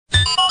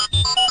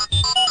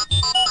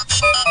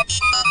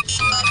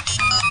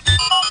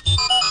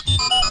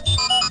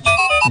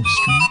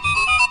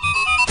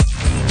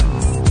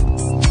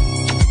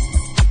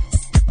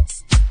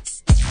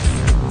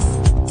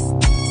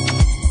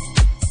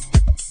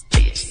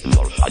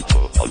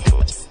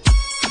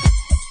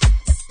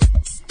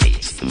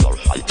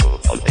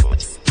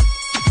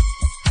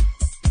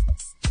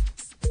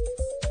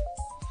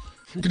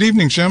Good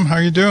evening, Jim. How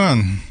are you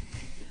doing?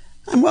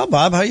 I'm well,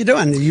 Bob. How you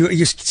doing?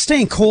 You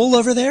staying cold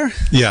over there?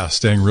 Yeah,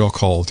 staying real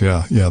cold.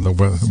 Yeah.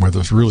 The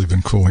weather's really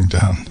been cooling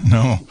down.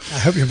 No. I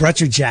hope you brought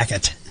your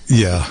jacket.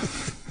 Yeah.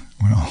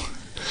 Well.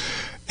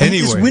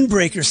 Anyway, it's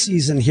windbreaker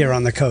season here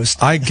on the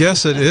coast. I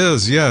guess it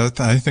is. Yeah,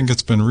 I think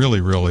it's been really,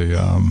 really.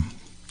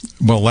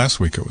 Well, last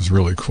week it was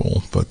really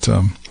cool, but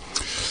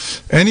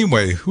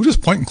anyway, who does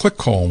point and click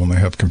call when they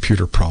have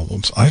computer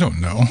problems? I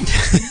don't know.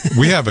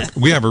 we have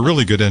a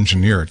really good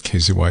engineer at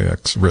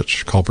KZYX,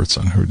 Rich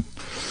Culbertson, who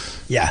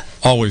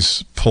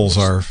always pulls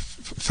our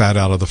fat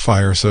out of the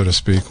fire, so to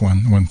speak,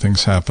 when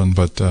things happen.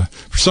 But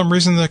for some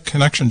reason, the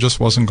connection just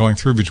wasn't going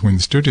through between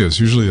the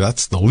studios. Usually,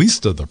 that's the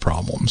least of the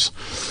problems.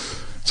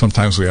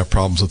 Sometimes we have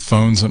problems with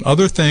phones and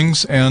other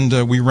things,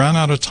 and we ran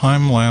out of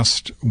time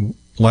last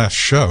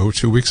show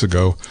 2 weeks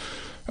ago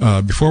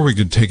before we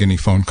could take any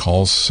phone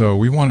calls. So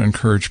we want to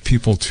encourage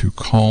people to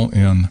call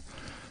in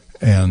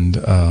and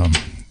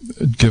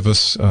give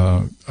us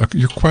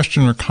your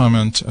question or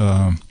comment.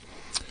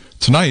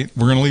 Tonight,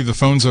 we're going to leave the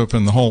phones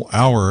open the whole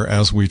hour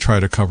as we try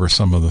to cover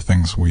some of the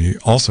things we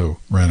also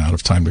ran out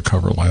of time to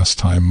cover last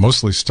time,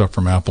 mostly stuff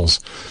from Apple's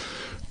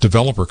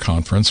developer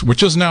conference,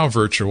 which is now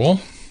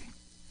virtual.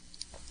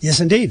 Yes,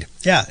 indeed.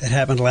 Yeah, it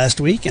happened last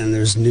week, and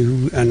there's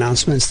new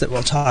announcements that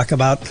we'll talk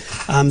about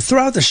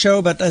throughout the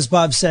show. But as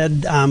Bob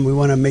said, we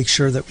want to make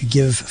sure that we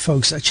give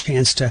folks a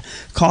chance to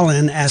call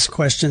in, ask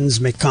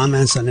questions, make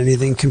comments on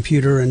anything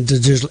computer and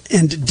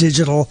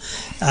digital.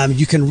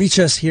 You can reach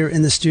us here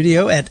in the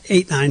studio at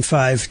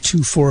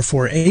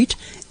 895-2448.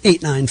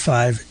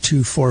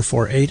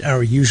 895-2448,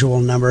 our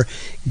usual number.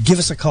 Give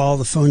us a call.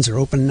 The phones are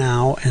open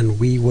now, and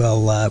we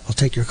will we'll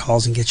take your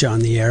calls and get you on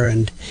the air.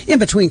 And in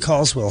between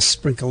calls, we'll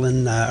sprinkle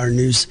in our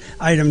news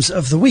items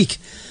of the week,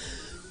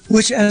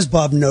 which, as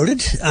Bob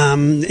noted,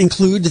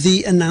 include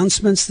the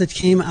announcements that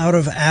came out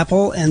of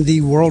Apple and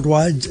the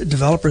Worldwide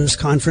Developers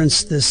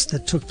Conference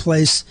that took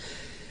place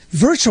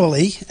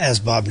virtually, as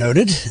Bob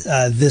noted,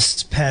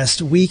 this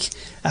past week,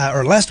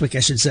 or last week,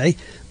 I should say.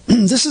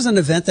 This is an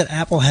event that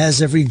Apple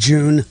has every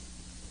June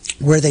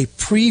where they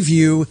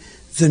preview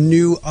the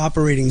new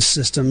operating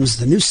systems,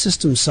 the new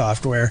system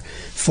software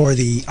for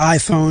the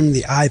iPhone,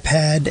 the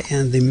iPad,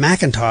 and the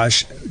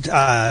Macintosh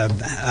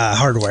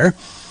hardware.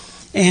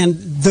 And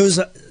those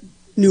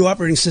new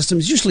operating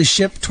systems usually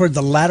ship toward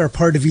the latter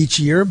part of each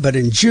year, but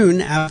in June,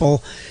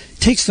 Apple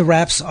takes the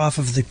wraps off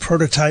of the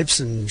prototypes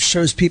and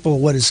shows people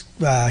what is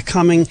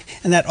coming,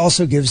 and that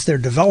also gives their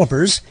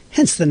developers,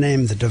 hence the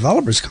name the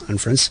Developers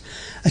Conference,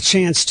 a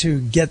chance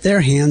to get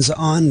their hands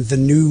on the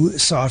new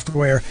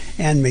software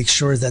and make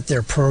sure that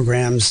their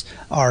programs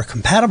are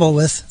compatible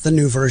with the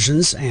new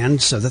versions and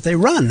so that they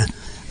run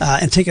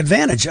and take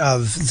advantage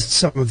of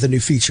some of the new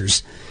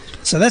features.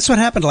 So that's what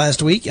happened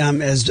last week.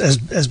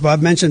 As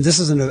Bob mentioned, this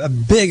is a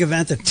big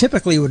event that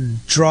typically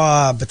would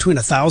draw between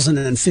 1,000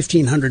 and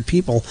 1,500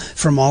 people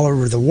from all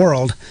over the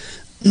world.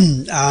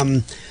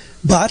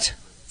 But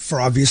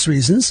for obvious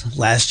reasons,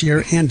 last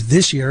year and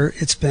this year,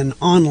 it's been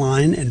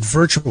online and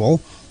virtual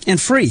and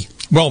free.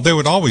 Well, they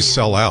would always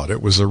sell out.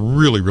 It was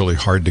really, really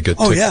hard to get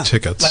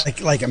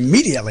tickets. Like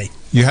immediately.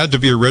 You had to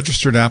be a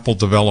registered Apple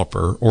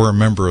developer or a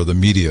member of the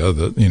media.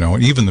 That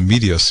even the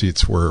media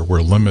seats were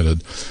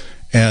limited.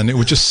 And it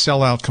would just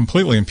sell out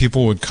completely, and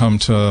people would come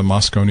to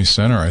Moscone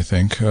Center, I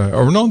think.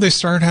 They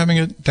started having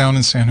it down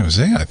in San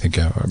Jose, I think.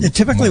 It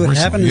typically would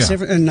happen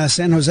in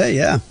San Jose,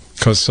 yeah.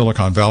 Because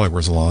Silicon Valley,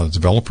 where a lot of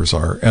developers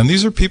are. And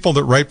these are people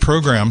that write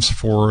programs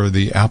for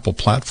the Apple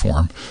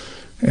platform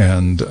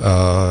and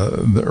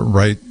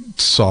write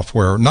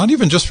software, not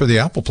even just for the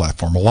Apple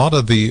platform. A lot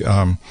of the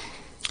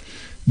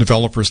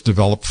developers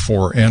develop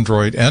for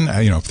Android and,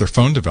 if they're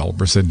phone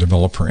developers, they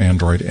develop for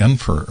Android and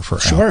for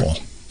Apple.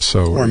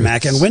 Or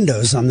Mac and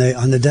Windows on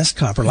the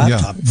desktop or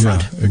laptop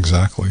front. Yeah,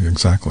 exactly.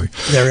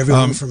 They're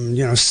everyone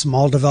from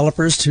small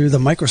developers to the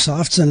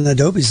Microsofts and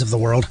Adobes of the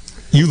world.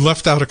 You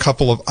left out a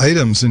couple of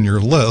items in your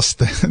list: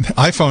 the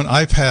iPhone,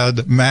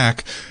 iPad,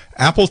 Mac,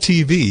 Apple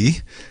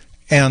TV,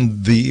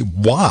 and the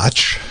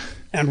Watch.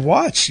 And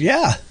Watch,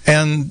 yeah.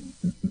 And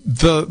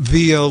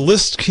the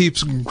list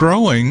keeps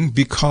growing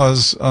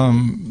because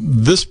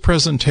this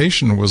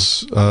presentation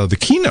was the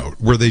keynote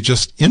where they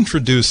just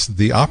introduced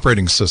the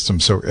operating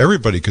system so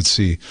everybody could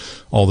see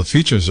all the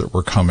features that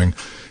were coming.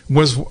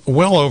 Was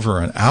well over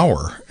an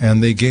hour,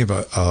 and they gave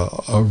a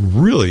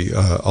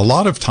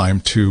lot of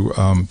time to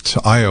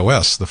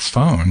iOS, the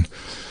phone.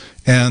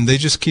 And they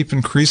just keep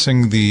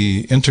increasing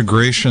the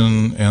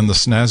integration and the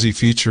snazzy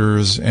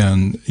features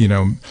and,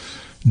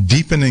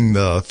 deepening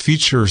the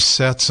feature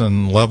sets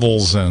and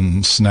levels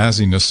and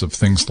snazziness of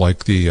things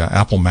like the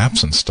Apple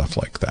Maps and stuff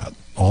like that.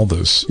 All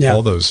those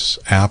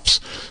apps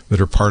that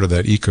are part of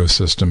that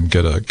ecosystem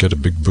get a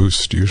big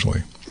boost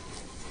usually.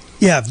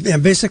 Yeah,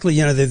 and basically,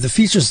 the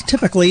features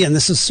typically, and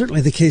this is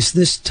certainly the case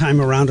this time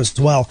around as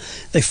well,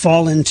 they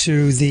fall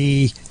into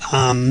the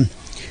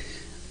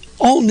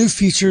all new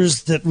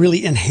features that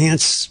really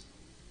enhance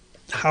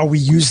how we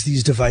use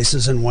these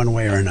devices in one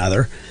way or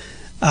another.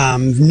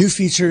 New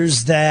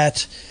features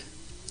that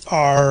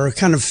are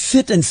kind of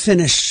fit and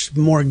finish,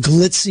 more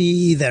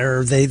glitzy.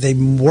 They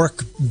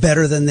work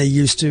better than they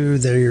used to.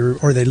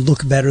 They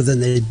look better than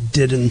they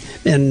did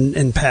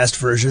in past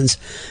versions.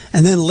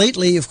 And then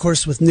lately, of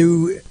course, with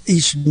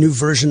each new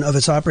version of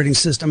its operating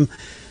system,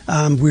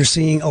 we're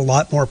seeing a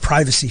lot more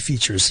privacy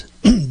features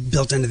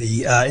built into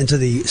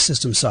the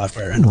system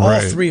software, and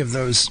right. all three of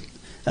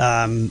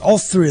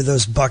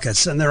those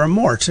buckets, and there are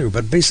more too,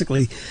 but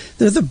basically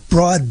they're the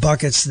broad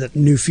buckets that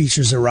new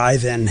features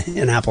arrive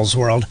in Apple's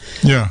world.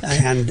 Yeah.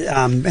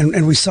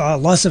 And we saw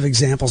lots of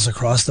examples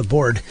across the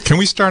board. Can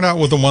we start out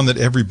with the one that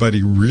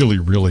everybody really,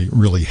 really,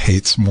 really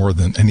hates more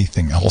than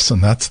anything else,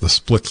 and that's the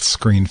split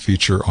screen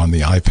feature on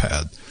the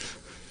iPad?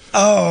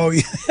 Oh,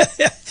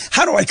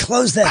 how do I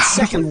close that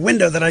second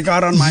window that I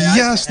got on my iPad?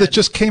 Yes, that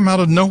just came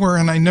out of nowhere,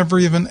 and I never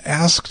even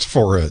asked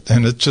for it.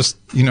 And it just,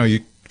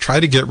 you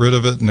try to get rid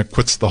of it, and it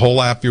quits the whole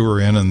app you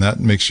were in, and that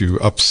makes you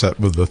upset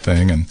with the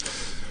thing,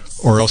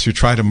 or else you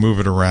try to move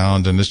it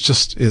around, and it's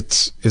just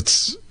it's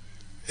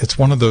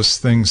one of those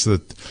things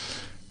that,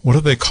 what do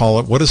they call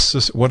it? What do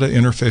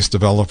interface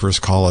developers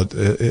call it?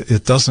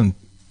 It doesn't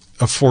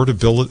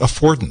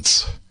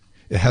affordance.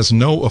 It has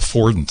no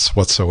affordance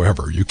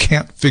whatsoever. You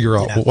can't figure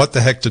out what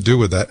the heck to do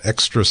with that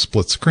extra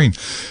split screen.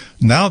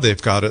 Now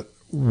they've got it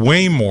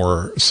way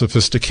more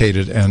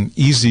sophisticated and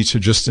easy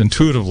to just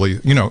intuitively,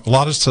 a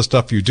lot of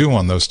stuff you do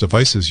on those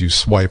devices, you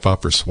swipe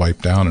up or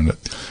swipe down, and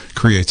it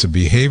creates a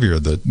behavior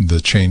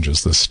that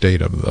changes the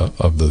state of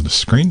the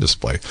screen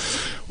display.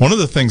 One of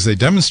the things they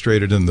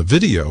demonstrated in the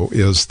video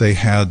is they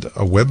had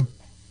a web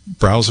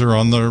browser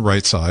on the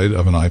right side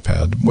of an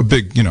iPad, a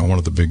big, one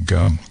of the big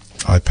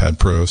iPad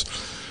Pros.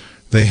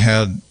 They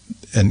had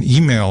an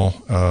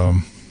email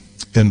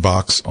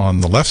inbox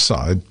on the left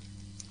side,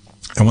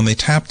 and when they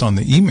tapped on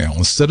the email,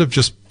 instead of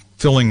just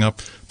filling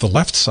up the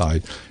left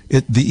side,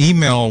 the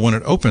email, when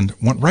it opened,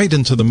 went right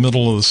into the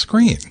middle of the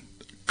screen,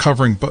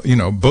 covering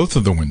both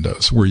of the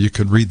windows where you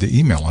could read the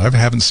email. I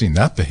haven't seen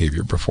that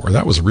behavior before.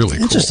 That was really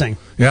cool. Interesting.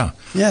 Yeah.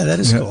 Yeah, that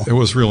is cool. It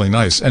was really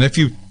nice. And if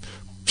you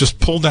just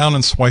pull down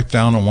and swipe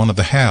down on one of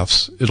the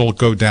halves, it'll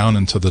go down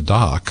into the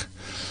dock.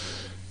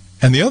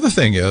 And the other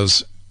thing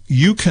is,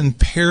 you can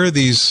pair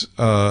these,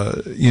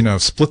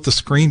 split the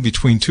screen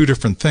between two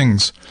different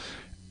things,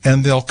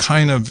 and they'll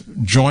kind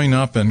of join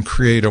up and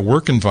create a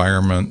work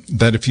environment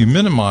that if you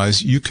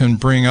minimize, you can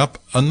bring up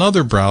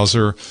another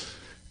browser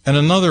and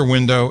another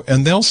window,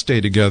 and they'll stay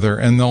together,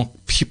 and they'll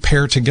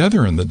pair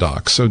together in the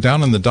dock. So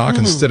down in the dock,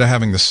 instead of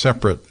having the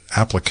separate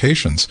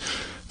applications,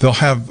 they'll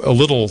have a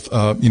little,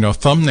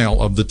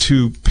 thumbnail of the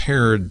two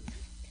paired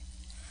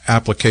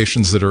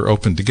applications that are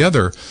open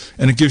together,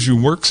 and it gives you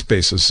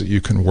workspaces that you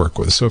can work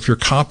with. So if you're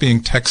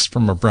copying text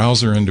from a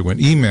browser into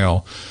an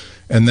email,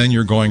 and then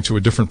you're going to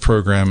a different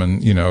program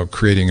and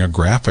creating a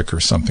graphic or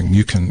something,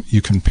 you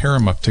can pair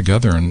them up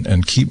together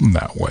and keep them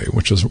that way,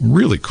 which is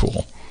really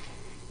cool.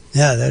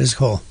 Yeah, that is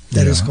cool.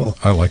 That is cool.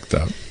 I like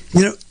that.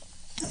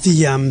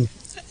 The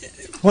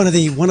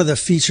one of the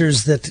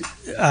features that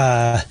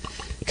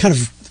kind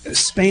of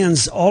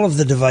spans all of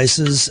the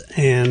devices,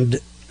 and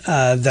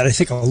that I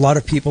think a lot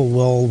of people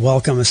will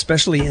welcome,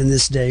 especially in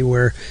this day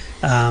where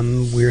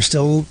we're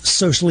still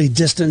socially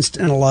distanced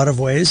in a lot of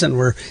ways, and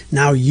we're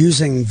now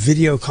using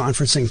video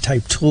conferencing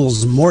type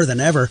tools more than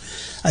ever.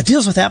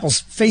 Deals with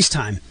Apple's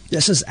FaceTime.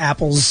 This is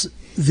Apple's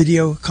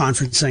video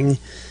conferencing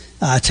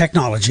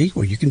technology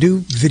where you can do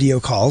video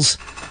calls.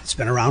 It's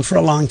been around for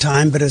a long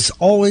time, but it's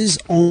always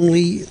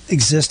only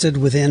existed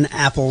within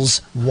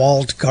Apple's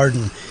walled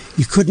garden.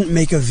 You couldn't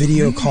make a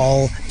video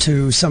call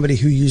to somebody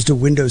who used a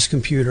Windows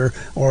computer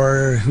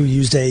or who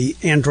used a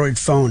Android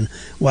phone.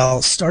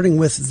 Well, starting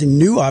with the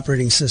new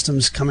operating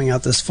systems coming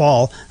out this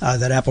fall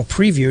that Apple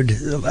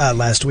previewed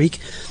last week,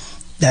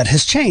 that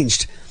has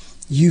changed.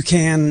 You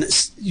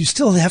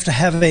still have to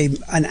have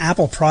an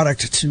Apple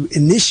product to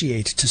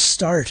initiate, to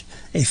start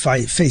a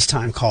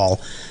FaceTime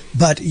call,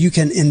 but you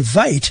can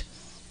invite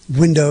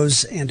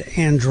Windows and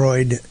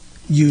Android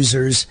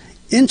users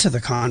into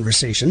the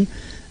conversation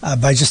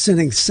by just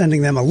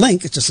sending them a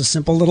link. It's just a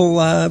simple little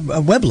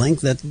a web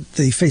link that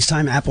the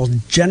FaceTime app will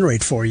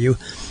generate for you,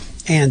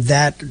 and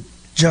that,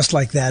 just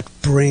like that,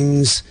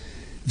 brings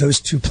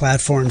those two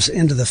platforms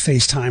into the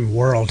FaceTime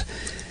world.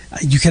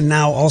 You can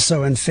now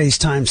also in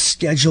FaceTime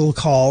schedule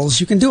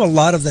calls. You can do a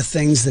lot of the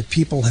things that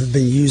people have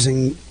been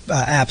using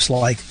apps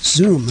like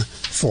Zoom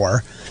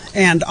for.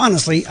 And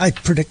honestly, I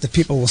predict that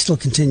people will still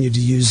continue to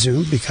use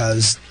Zoom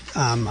because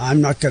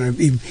I'm not going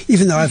to,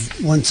 even though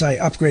once I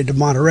upgrade to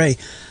Monterey,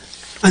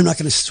 I'm not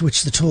going to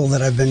switch the tool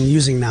that I've been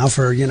using now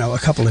for, a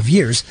couple of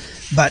years.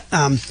 But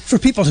for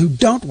people who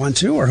don't want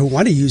to or who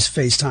want to use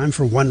FaceTime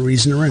for one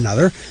reason or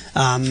another,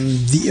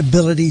 the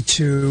ability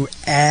to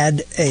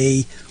add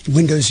a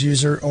Windows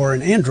user or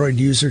an Android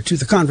user to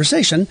the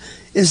conversation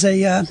is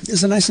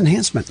a nice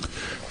enhancement.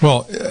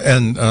 Well,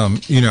 and,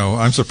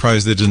 I'm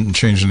surprised they didn't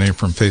change the name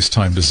from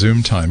FaceTime to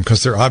Zoom Time,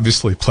 because they're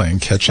obviously playing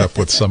catch up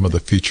with some of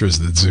the features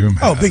that Zoom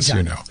has. Oh, big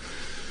time.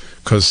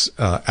 Because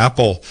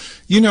Apple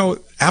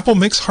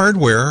makes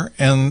hardware,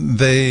 and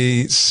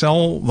they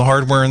sell the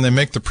hardware, and they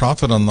make the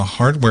profit on the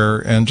hardware,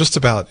 and just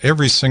about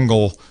every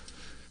single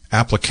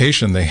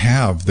application they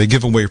have, they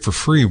give away for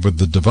free with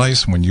the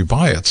device when you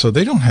buy it. So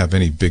they don't have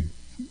any big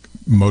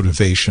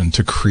motivation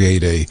to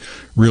create a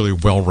really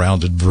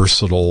well-rounded,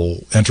 versatile,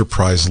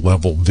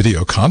 enterprise-level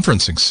video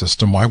conferencing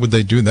system. Why would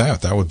they do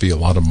that? That would be a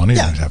lot of money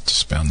they'd have to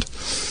spend.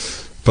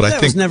 But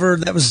I think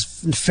that was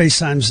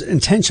FaceTime's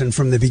intention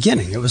from the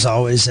beginning. It was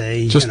always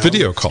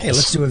video calls. Hey,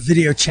 let's do a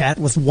video chat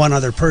with one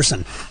other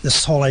person.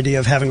 This whole idea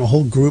of having a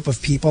whole group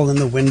of people in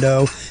the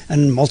window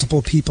and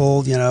multiple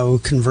people,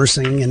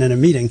 conversing and in a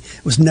meeting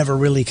was never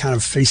really kind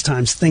of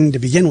FaceTime's thing to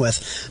begin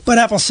with. But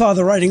Apple saw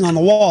the writing on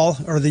the wall,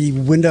 or the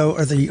window,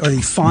 or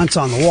the fonts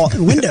on the wall,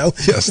 window.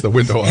 Yes, the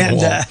window on the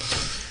wall.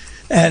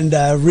 And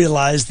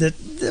realized that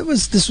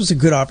this was a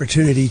good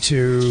opportunity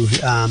to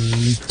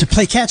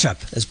play catch up,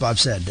 as Bob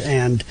said,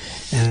 and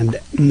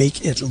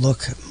make it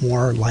look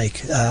more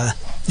like the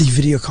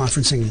video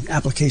conferencing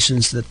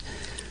applications that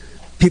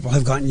people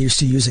have gotten used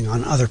to using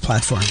on other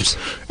platforms.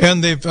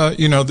 And they've,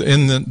 in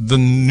the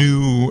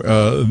new,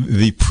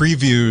 the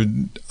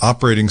previewed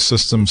operating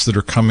systems that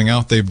are coming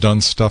out, they've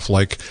done stuff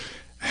like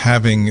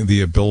having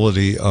the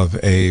ability of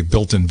a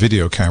built-in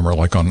video camera,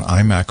 like on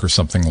iMac or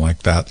something like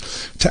that,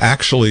 to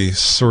actually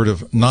sort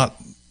of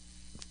not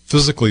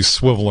physically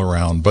swivel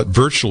around, but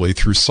virtually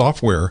through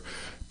software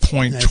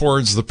point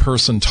towards the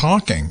person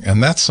talking.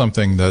 And that's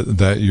something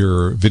that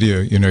your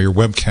video, your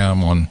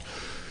webcam on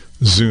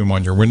Zoom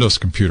on your Windows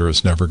computer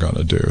is never going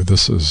to do.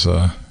 This is,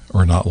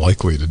 or not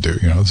likely to do.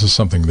 This is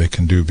something they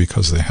can do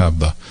because they have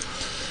the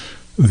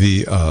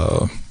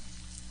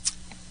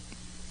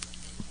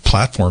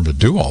platform to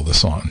do all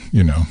this on,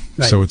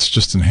 Right. So it's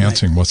just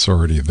enhancing what's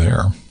already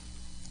there.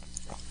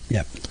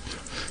 Yep.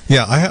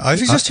 Yeah, if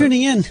you're just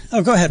tuning in,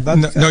 go ahead,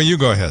 Bob. No, you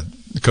go ahead,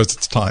 because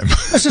it's time.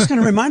 I was just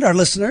going to remind our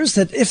listeners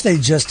that if they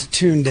just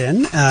tuned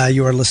in,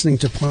 you are listening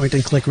to Point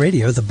and Click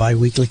Radio, the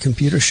bi-weekly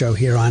computer show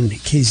here on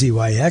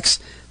KZYX.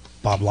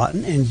 Bob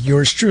Lawton and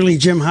yours truly,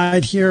 Jim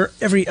Hyde, here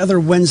every other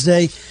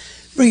Wednesday,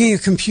 bringing you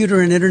computer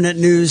and internet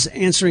news,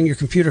 answering your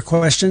computer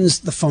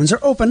questions. The phones are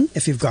open.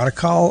 If you've got a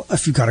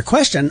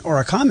question or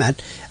a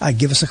comment,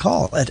 give us a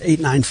call at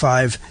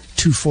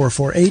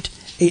 895-2448,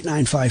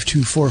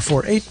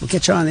 895-2448. We'll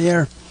get you on the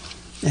air,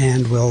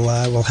 and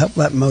we'll help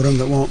that modem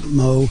that won't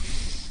mow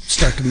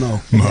start to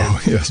mow. Mow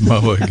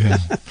again.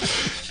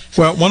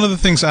 Well, one of the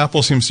things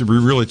Apple seems to be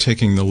really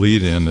taking the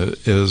lead in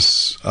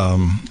is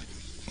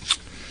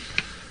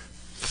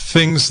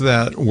things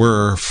that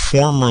were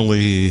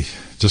formerly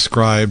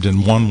described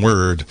in one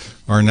word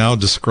are now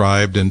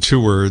described in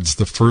two words,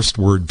 the first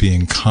word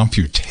being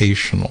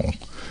computational.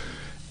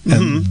 Mm-hmm.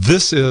 And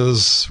this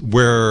is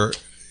where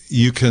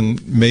you can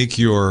make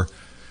your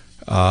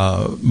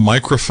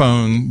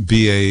microphone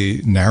be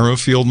a narrow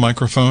field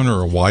microphone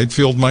or a wide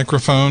field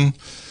microphone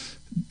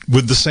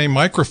with the same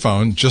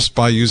microphone, just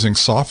by using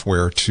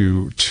software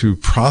to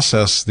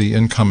process the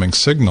incoming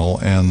signal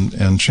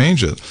and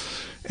change it.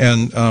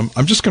 And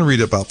I'm just going to read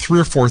about 3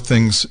 or 4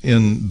 things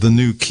in the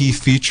new key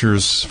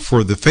features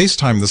for the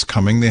FaceTime that's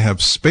coming. They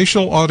have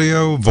spatial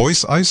audio,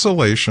 voice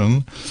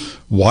isolation,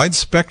 wide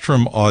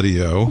spectrum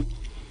audio,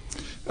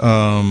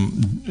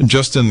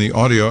 just in the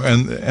audio,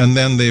 and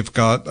then they've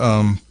got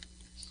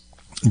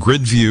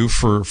grid view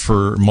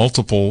for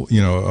multiple,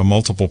 a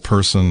multiple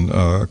person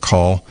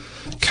call,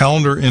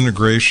 calendar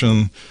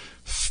integration,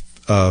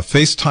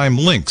 FaceTime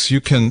links.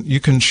 You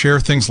can share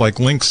things like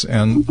links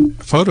and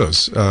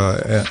photos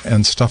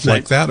and stuff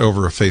like that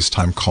over a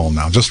FaceTime call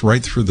now, just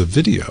right through the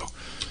video.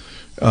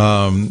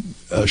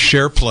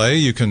 Share play.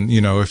 You can,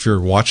 if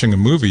you're watching a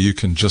movie, you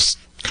can just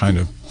kind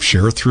of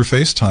share it through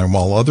FaceTime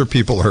while other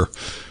people are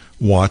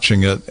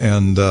watching it,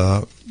 and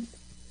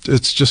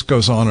it just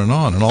goes on.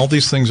 And all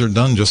these things are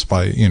done just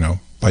by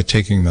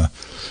taking the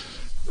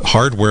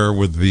hardware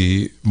with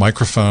the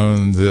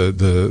microphone,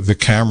 the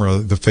camera,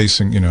 the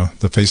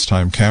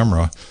FaceTime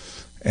camera,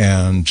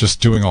 and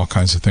just doing all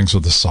kinds of things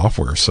with the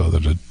software so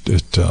that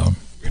it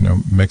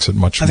makes it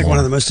much more. I think one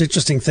of the most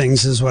interesting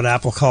things is what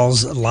Apple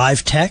calls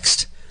live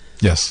text.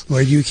 Yes.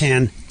 Where you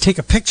can take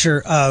a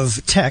picture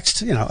of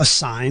text, a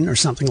sign or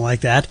something like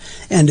that,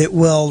 and it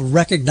will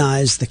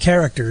recognize the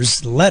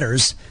characters, the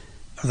letters,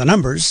 or the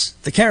numbers,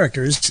 the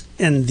characters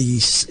in the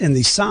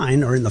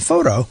sign or in the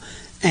photo,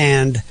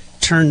 and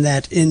turn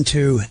that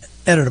into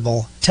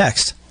editable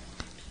text.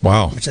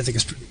 Wow. Which I think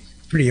is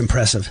pretty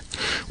impressive.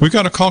 We've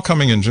got a call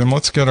coming in, Jim.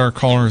 Let's get our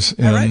callers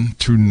in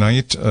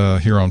tonight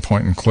here on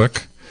Point and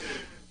Click.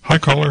 Hi,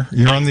 caller.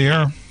 You're on the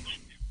air.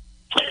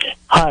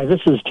 Hi,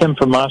 this is Tim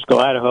from Moscow,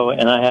 Idaho,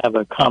 and I have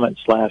a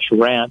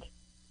comment/rant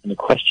and a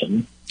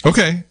question.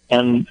 Okay.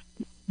 And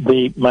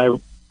my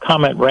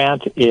comment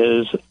rant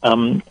is,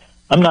 I'm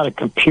not a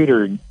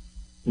computer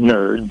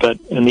nerd, but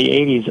in the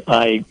 80s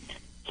I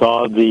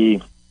saw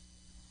the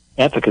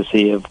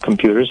efficacy of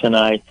computers, and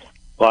I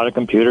bought a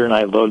computer and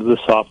I loaded the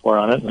software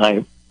on it, and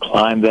I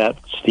climbed that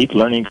steep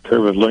learning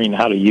curve of learning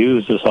how to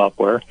use the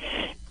software,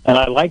 and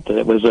I liked it.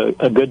 It was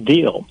a good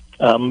deal.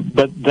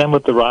 But then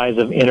with the rise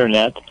of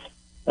Internet,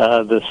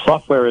 the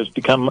software has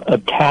become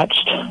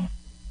attached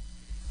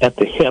at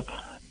the hip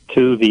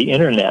to the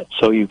Internet,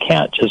 so you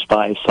can't just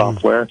buy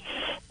software.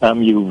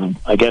 You,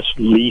 I guess,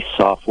 lease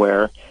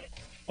software,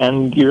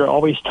 and you're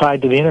always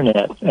tied to the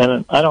Internet.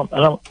 And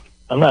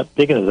I'm not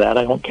big into that.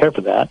 I don't care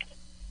for that.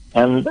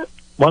 And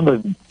one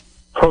of the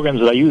programs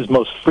that I use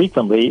most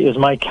frequently is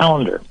my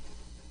calendar.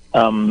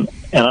 And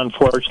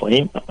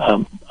unfortunately,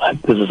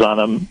 this is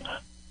on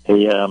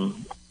a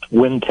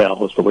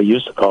Wintel is what we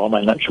used to call them.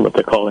 I'm not sure what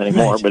they're called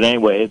anymore. Right. But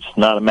anyway, it's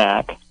not a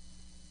Mac.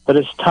 But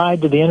it's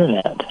tied to the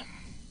Internet.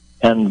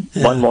 And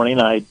one morning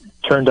I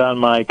turned on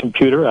my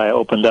computer, I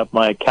opened up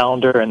my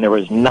calendar, and there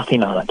was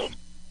nothing on it.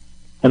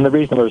 And the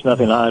reason there was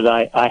nothing on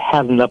it, I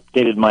hadn't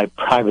updated my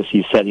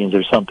privacy settings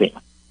or something.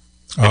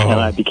 Oh. And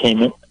I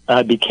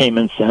became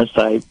incensed.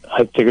 I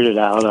figured it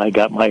out. I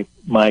got my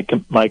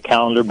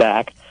calendar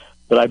back.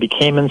 But I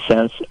became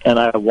incensed, and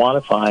I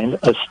want to find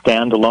a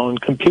standalone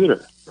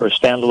computer or a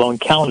standalone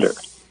calendar.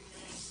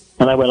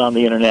 And I went on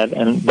the Internet,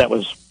 and that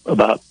was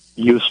about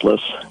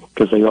useless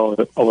because they all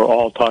were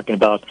all talking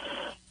about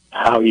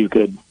how you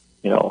could,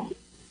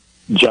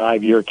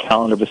 jive your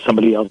calendar with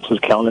somebody else's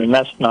calendar, and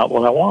that's not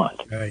what I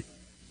want. Right.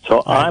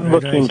 So I'm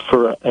looking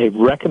for a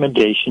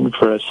recommendation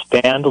for a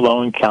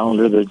standalone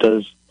calendar that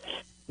does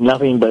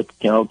nothing but,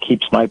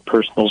 keeps my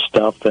personal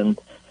stuff, and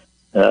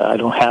I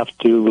don't have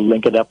to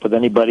link it up with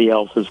anybody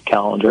else's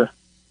calendar.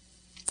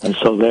 And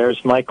so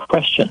there's my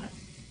question.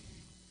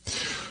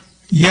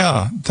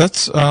 Yeah,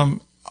 that's.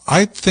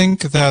 I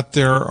think that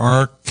there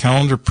are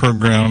calendar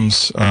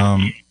programs.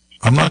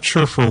 I'm not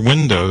sure for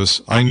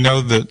Windows. I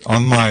know that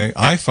on my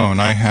iPhone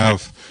I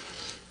have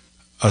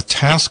a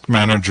task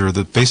manager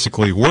that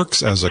basically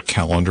works as a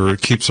calendar.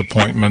 It keeps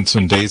appointments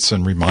and dates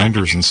and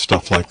reminders and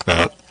stuff like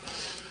that.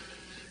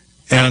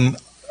 And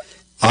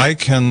I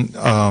can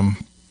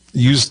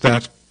use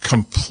that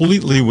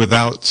completely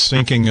without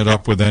syncing it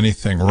up with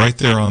anything right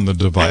there on the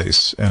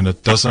device, and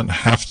it doesn't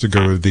have to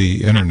go to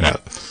the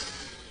Internet.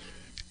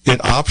 It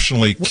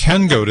optionally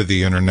can go to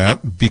the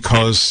Internet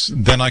because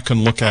then I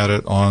can look at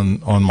it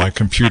on my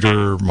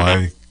computer,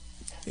 my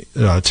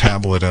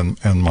tablet, and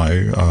my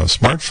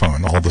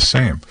smartphone all the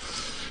same.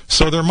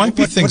 So there might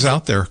be things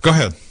out there. Go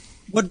ahead.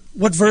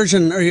 What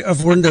version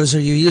of Windows are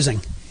you using?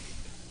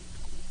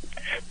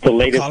 The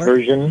latest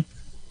version.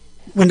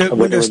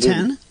 Windows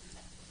 10?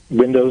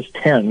 Windows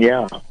 10,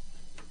 yeah.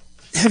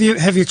 Have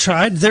you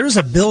tried? There's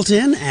a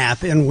built-in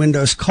app in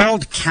Windows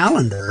called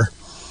Calendar.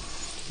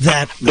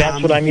 That's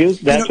what I'm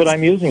using. What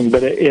I'm using,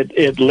 but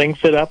it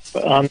links it up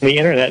on the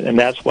Internet, and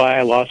that's why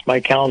I lost my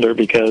calendar,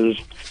 because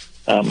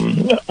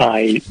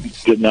I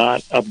did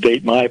not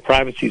update my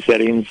privacy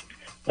settings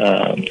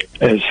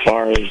as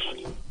far as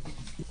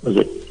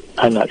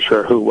I'm not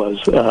sure who was.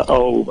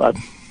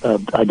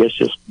 I guess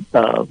just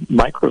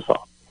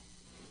Microsoft.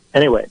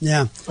 Anyway.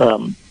 Yeah.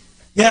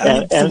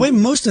 The way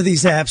most of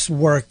these apps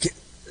work,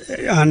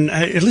 on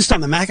at least on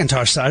the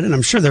Macintosh side, and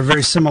I'm sure they're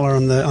very similar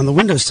on the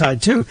Windows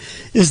side too,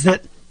 is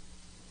that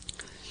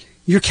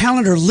your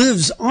calendar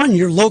lives on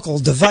your local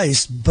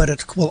device, but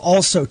it will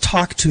also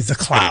talk to the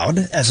cloud,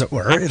 as it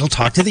were. It'll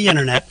talk to the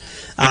Internet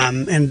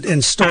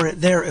and store it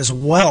there as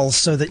well,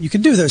 so that you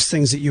can do those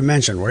things that you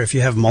mentioned, where if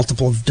you have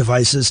multiple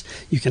devices,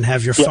 you can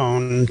have your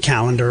phone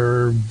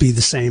calendar be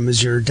the same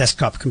as your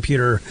desktop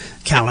computer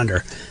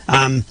calendar.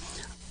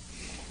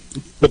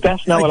 But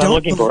that's not what I'm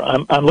looking for.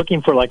 I'm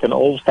looking for like an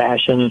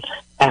old-fashioned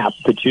app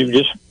that you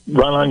just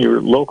run on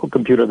your local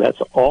computer. It's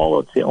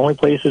the only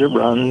place that it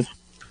runs.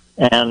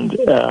 And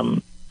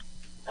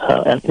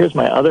here's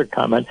my other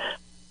comment.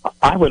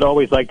 I would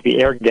always like to be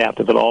air-gapped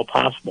if at all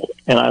possible.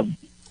 And I've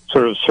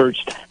sort of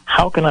searched,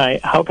 how can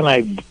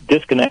I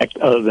disconnect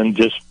other than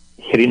just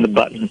hitting the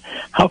button?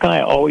 How can I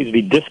always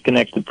be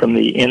disconnected from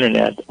the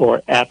Internet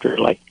or after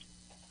like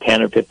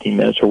 10 or 15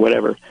 minutes or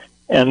whatever?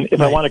 And if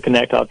I want to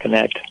connect, I'll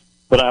connect.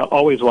 But I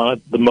always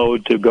wanted the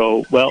mode to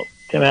go, well,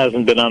 Tim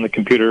hasn't been on the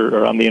computer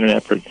or on the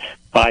Internet for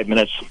 5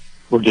 minutes.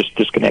 We're just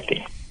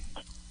disconnecting.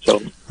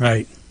 So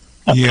right.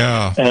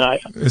 Yeah. And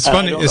it's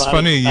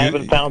funny. I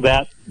haven't found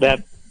that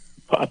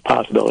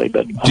possibility,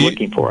 but I'm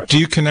looking for it. Do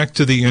you connect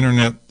to the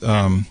Internet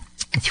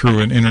through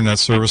an Internet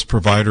service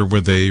provider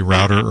with a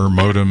router or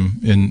modem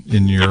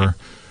in your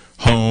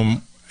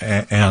home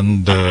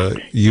and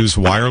use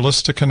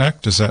wireless to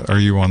connect? Are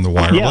you on the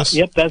wireless?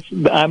 Yeah, yep.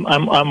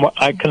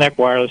 I connect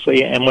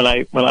wirelessly, and when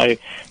I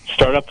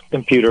start up the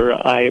computer,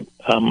 I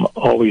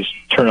always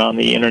turn on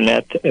the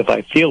Internet if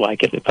I feel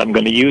like it, if I'm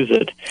going to use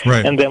it.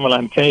 Right. And then when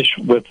I'm finished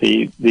with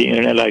the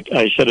Internet,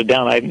 I shut it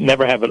down. I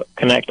never have it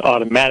connect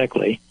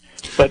automatically.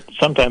 But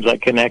sometimes I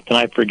connect and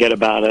I forget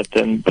about it,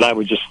 but I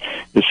would just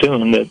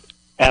assume that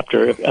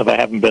if I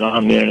haven't been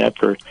on the internet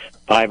for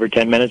 5 or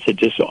 10 minutes, it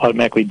just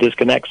automatically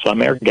disconnects, so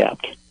I'm air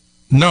gapped.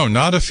 No,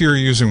 not if you're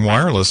using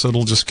wireless.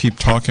 It'll just keep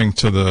talking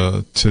to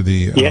the.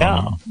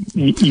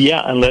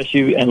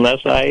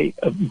 Unless I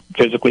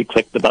physically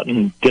click the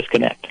button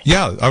disconnect.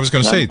 Yeah, I was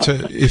going to say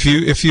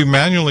if you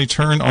manually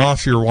turn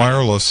off your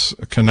wireless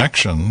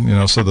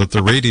connection, so that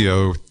the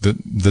radio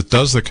that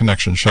does the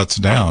connection shuts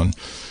down,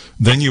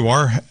 then you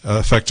are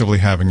effectively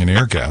having an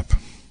air gap.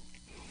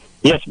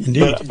 Yes,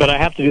 but I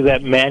have to do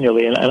that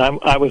manually, and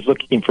I was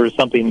looking for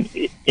something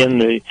in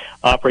the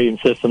operating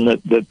system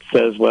that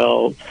says,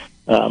 well.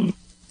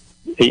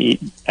 He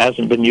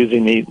hasn't been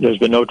there's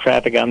been no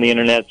traffic on the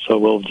internet, so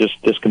we'll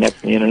just disconnect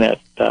from the internet,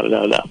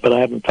 But I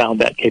haven't found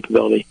that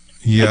capability.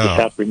 Yeah. I just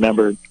have to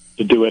remember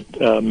to do it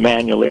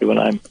manually when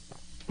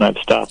I've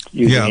stopped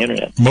using the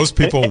internet. Most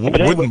people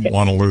wouldn't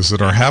want to lose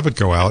it or have it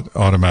go out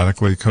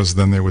automatically, because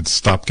then they would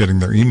stop getting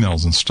their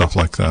emails and stuff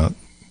like that.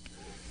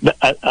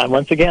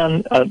 Once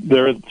again,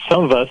 there are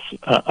some of us,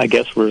 I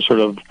guess we're sort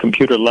of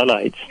computer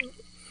Luddites,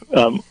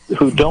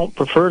 who don't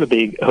prefer to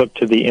be hooked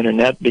to the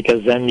internet,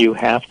 because then you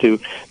have to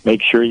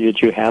make sure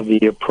that you have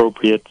the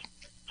appropriate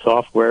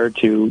software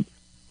to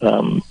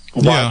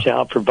watch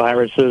out for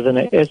viruses, and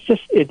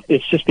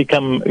it's just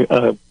become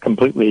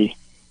completely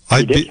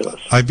ridiculous.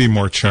 I'd be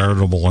more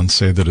charitable and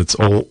say that it's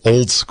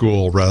old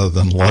school rather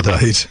than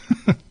Luddite.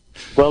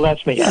 Well,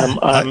 that's me. I'm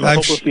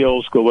hopelessly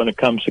old school when it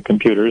comes to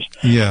computers.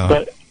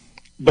 Yeah,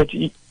 but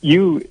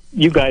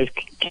you guys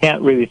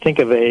can't really think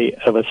of a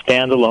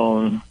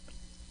standalone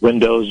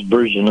Windows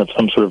version of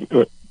some sort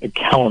of a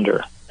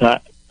calendar. I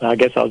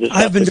guess I'll just.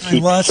 I've been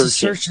doing lots of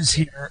searches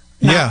here.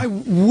 Now,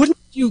 wouldn't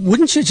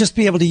you just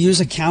be able to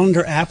use a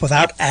calendar app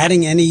without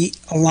adding any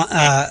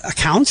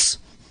accounts?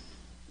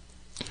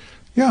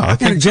 Yeah, I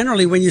think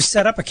generally when you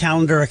set up a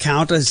calendar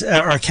account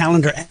or a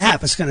calendar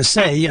app, it's going to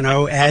say,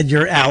 add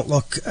your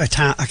Outlook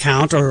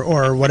account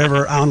or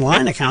whatever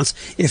online accounts.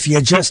 If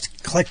you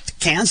just clicked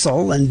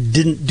cancel and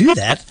didn't do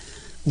that,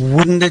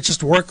 wouldn't it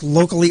just work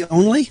locally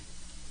only?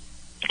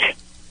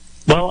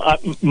 Well,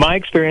 my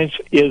experience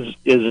is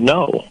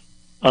no.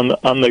 On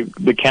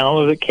the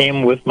calendar that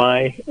came with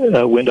my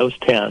Windows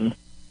 10,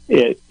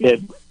 it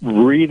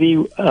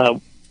really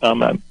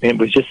it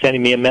was just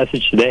sending me a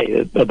message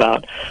today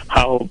about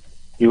how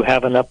you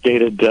haven't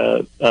updated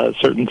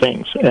certain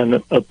things,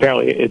 and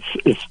apparently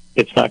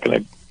it's not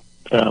going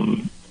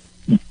to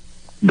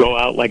go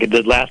out like it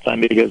did last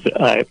time, because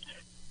the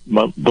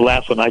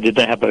last one I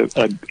didn't have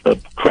a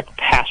correct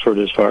password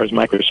as far as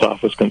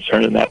Microsoft was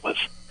concerned, and that was.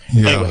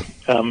 Yeah.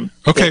 Anyway,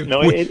 okay.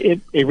 No,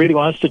 it really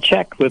wants to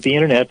check with the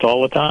internet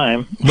all the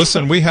time.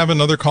 Listen, we have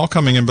another call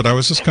coming in, but I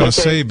was just going to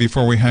say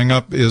before we hang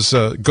up is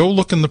go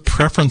look in the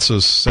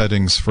preferences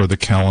settings for the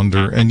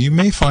calendar, and you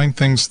may find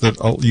things that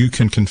you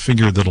can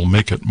configure that'll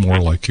make it more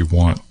like you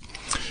want.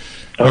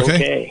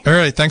 Okay. All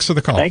right. Thanks for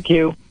the call. Thank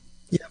you.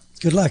 Yeah.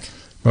 Good luck.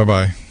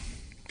 Bye-bye.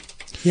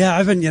 Yeah,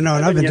 I've been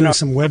doing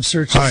some web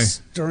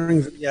searches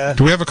during.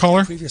 Do we have a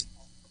caller?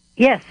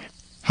 Yes.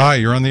 Hi,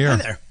 you're on the air. Hi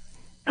there.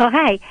 Oh,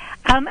 hi.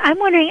 I'm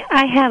wondering,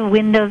 I have a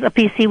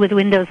PC with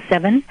Windows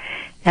 7,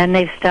 and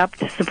they've stopped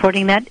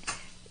supporting that.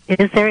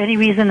 Is there any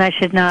reason I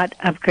should not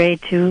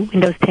upgrade to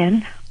Windows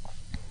 10?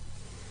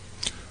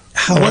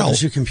 How old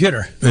is your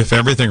computer? If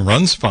everything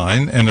runs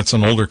fine and it's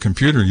an older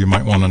computer, you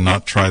might want to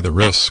not try the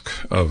risk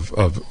of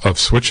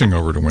switching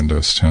over to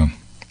Windows 10.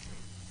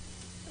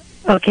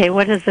 Okay,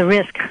 what is the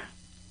risk?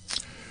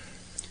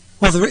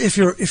 Well, if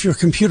your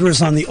computer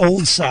is on the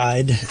old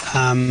side,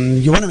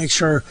 you want to make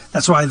sure.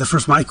 That's why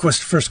my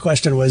first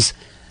question was,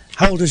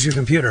 how old is your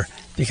computer?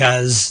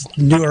 Because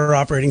newer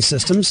operating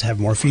systems have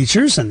more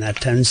features, and that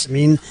tends to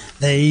mean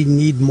they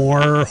need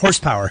more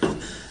horsepower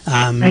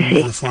in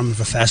the form of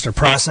a faster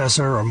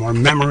processor, or more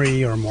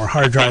memory, or more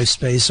hard drive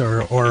space,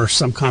 or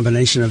some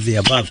combination of the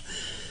above.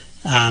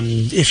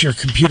 If your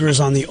computer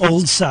is on the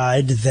old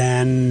side,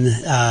 then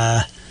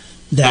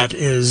that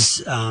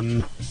is.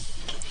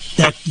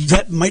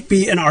 That might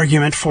be an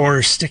argument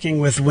for sticking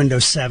with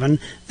Windows 7.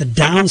 The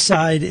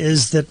downside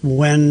is that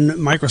when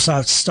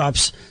Microsoft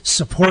stops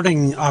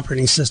supporting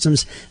operating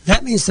systems,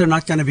 that means they're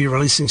not going to be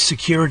releasing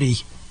security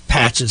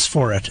patches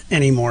for it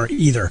anymore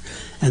either.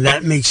 And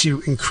that makes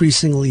you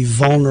increasingly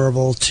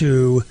vulnerable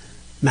to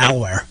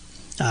malware.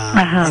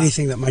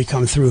 Anything that might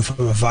come through,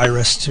 from a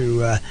virus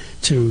to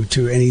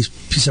any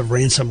piece of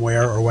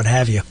ransomware or what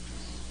have you.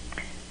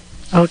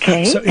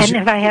 Okay. So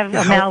if I have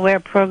a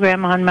malware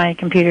program on my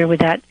computer, would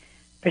that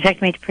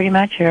protect me pretty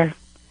much, or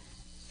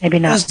maybe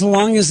not? As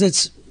long as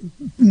it's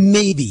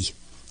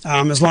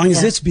as long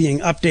as it's being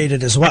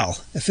updated as well.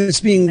 If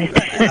it's being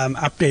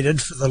updated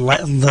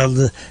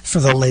for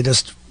the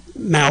latest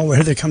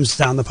malware that comes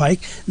down the pike,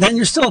 then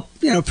you're still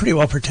pretty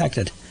well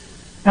protected.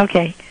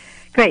 Okay,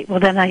 great. Well,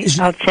 then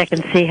I'll check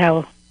and see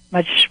how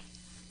much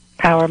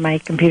power my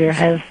computer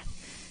has.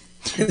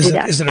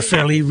 Is it a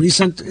fairly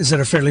recent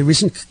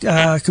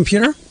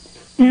computer?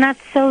 Not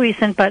so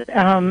recent, but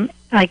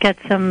I got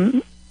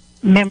some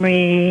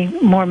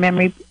more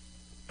memory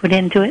put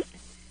into it.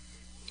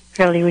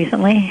 fairly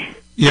recently.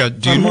 Yeah,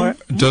 do Or you more-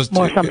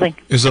 more something.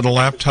 Is it a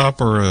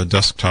laptop or a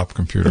desktop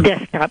computer?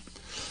 Desktop.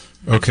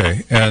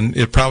 Okay, and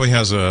it probably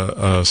has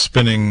a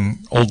spinning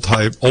old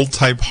type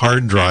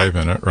hard drive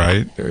in it,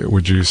 right?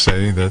 Would you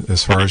say that,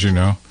 as far as you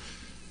know?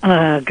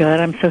 God,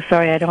 I'm so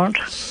sorry I don't.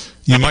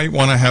 You might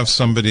want to have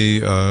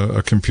somebody,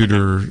 a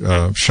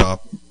computer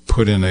shop,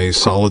 put in a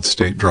solid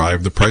state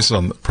drive. The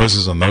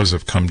prices on those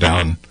have come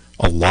down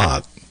a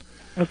lot.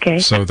 Okay.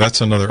 So that's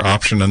another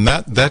option, and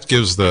that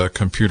gives the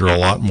computer a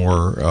lot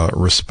more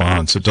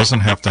response. It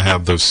doesn't have to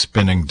have those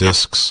spinning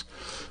disks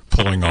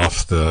pulling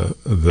off the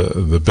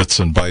bits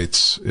and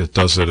bytes. It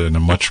does it in a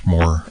much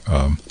more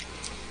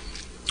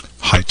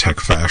high-tech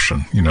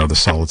fashion, the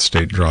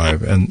solid-state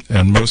drive. And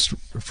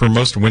for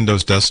most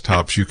Windows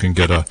desktops, you can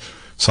get a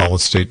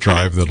solid-state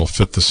drive that'll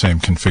fit the same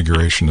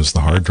configuration as the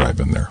hard drive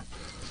in there.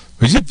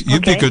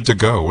 You'd be good to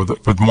go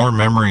with more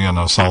memory and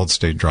a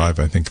solid-state drive.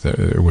 I think that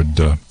it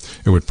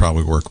would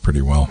probably work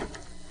pretty well.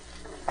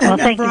 Well,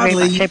 thank you very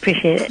much. I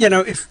appreciate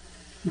it.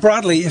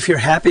 If you're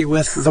happy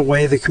with the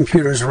way the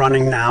computer is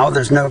running now,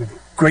 there's no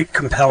great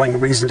compelling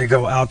reason to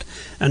go out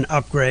and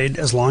upgrade,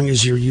 as long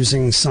as you're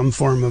using some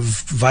form of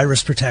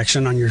virus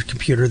protection on your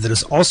computer that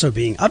is also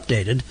being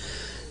updated.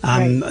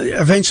 Right.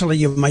 Eventually,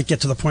 you might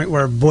get to the point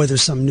where, boy,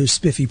 there's some new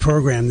spiffy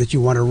program that you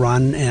want to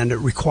run, and it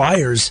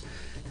requires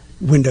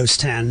Windows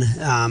 10,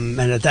 and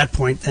at that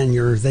point, then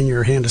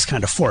your hand is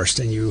kind of forced,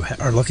 and you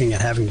are looking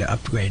at having to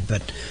upgrade.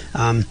 But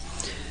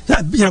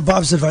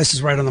Bob's advice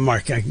is right on the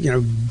mark.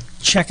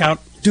 Check out,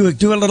 do a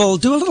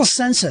little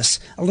census,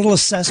 a little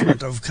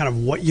assessment of kind of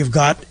what you've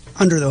got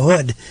under the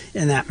hood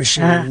in that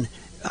machine,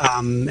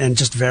 and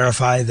just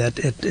verify that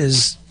it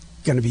is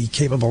going to be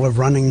capable of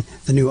running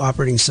the new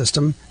operating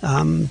system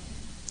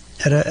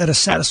at a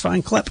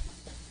satisfying clip.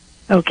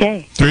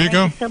 Okay. There you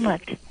go. Thank you so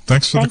much.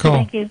 Thanks for the call.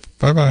 Thank you.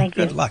 Bye-bye. Thank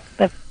you. Good luck.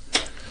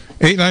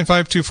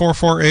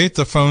 895-2448.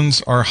 The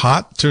phones are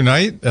hot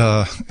tonight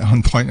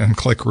on Point and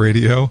Click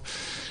Radio.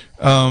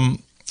 The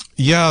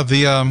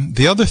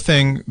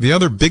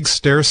other big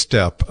stair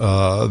step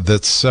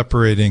that's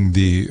separating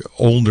the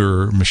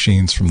older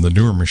machines from the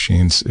newer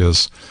machines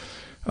is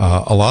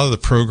a lot of the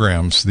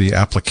programs, the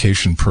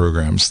application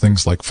programs,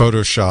 things like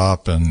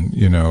Photoshop and,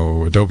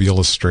 Adobe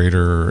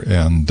Illustrator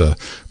and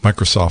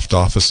Microsoft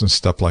Office and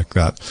stuff like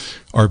that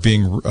are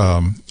being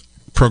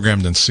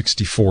programmed in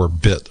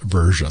 64-bit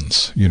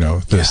versions.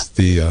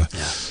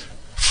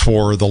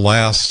 For the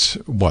last,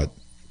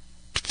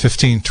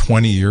 15,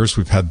 20 years,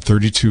 we've had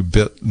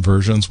 32-bit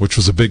versions, which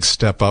was a big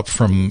step up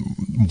from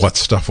what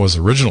stuff was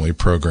originally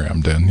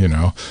programmed in,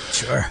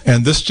 Sure.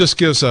 And this just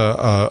gives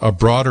a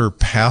broader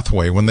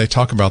pathway. When they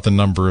talk about the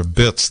number of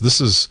bits,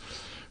 this is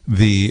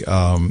the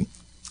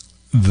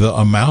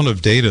amount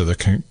of data the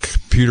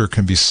computer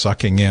can be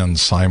sucking in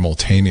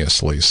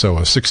simultaneously. So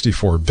a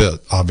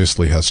 64-bit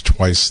obviously has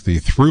twice the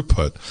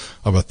throughput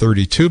of a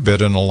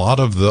 32-bit, and a lot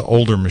of the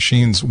older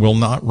machines will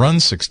not run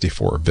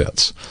 64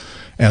 bits.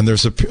 And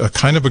there's a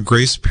kind of a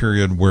grace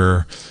period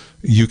where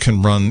you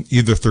can run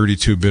either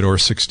 32-bit or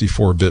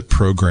 64-bit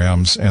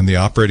programs, and the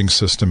operating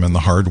system and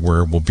the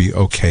hardware will be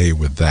okay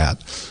with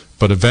that.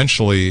 But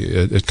eventually,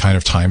 it kind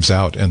of times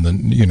out, and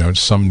then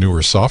some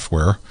newer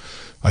software.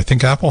 I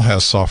think Apple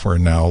has software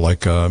now,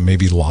 like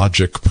maybe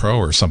Logic Pro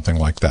or something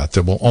like that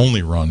will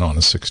only run on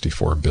a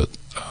 64-bit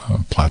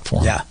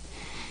platform.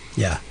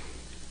 Yeah.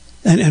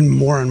 And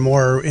more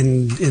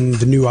in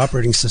the new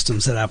operating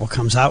systems that Apple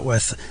comes out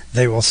with,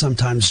 they will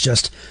sometimes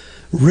just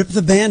rip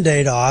the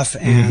Band-Aid off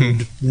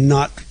and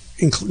not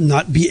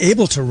be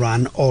able to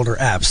run older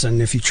apps.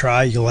 And if you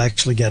try, you'll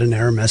actually get an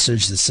error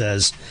message that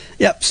says,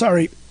 "Yep,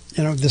 sorry,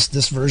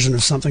 this version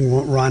of something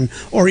won't run."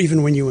 Or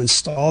even when you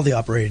install the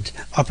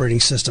operating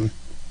system,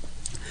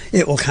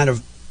 it will kind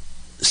of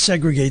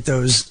segregate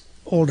those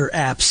older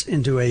apps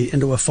into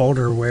a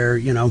folder where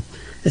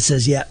it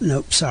says, "Yeah,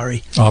 nope,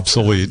 sorry,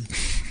 obsolete."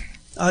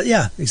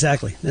 Yeah,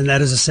 exactly, and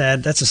that's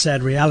a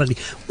sad reality,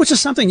 which is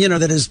something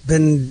that has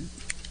been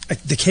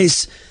the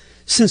case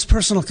since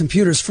personal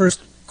computers first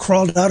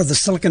crawled out of the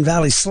Silicon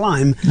Valley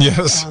slime.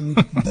 Yes,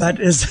 that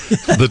is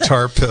the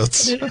tar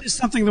pits. It is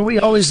something that we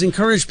always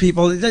encourage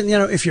people.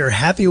 If you're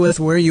happy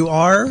with where you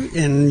are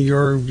in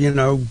your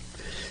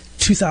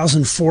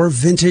 2004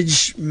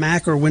 vintage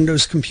Mac or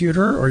Windows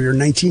computer, or your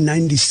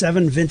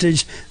 1997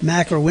 vintage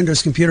Mac or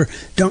Windows computer,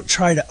 don't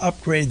try to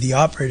upgrade the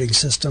operating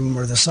system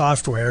or the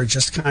software.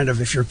 Just kind of,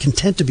 if you're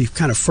content to be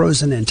kind of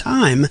frozen in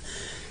time,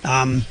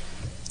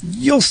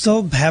 you'll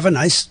still have a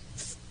nice,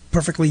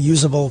 perfectly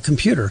usable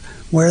computer.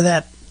 Where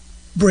that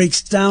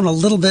breaks down a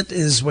little bit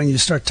is when you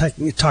start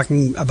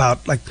talking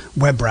about like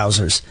web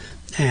browsers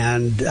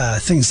and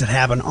things that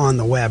happen on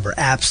the web, or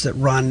apps that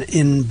run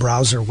in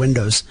browser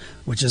windows,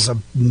 which is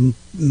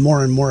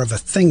more and more of a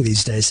thing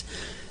these days.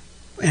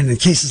 And in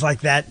cases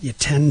like that, you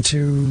tend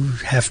to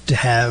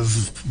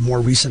have more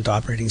recent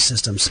operating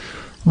systems.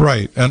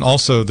 Right. And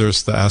also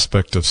there's the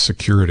aspect of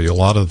security. A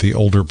lot of the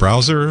older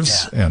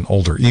browsers and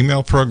older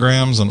email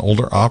programs and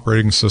older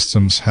operating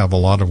systems have a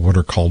lot of what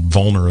are called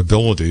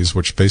vulnerabilities,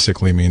 which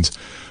basically means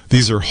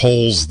these are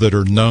holes that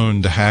are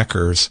known to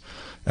hackers,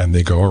 and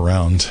they go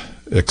around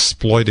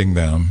exploiting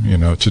them,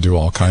 to do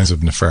all kinds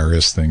of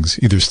nefarious things,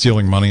 either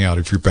stealing money out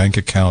of your bank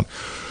account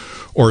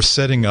or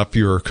setting up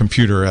your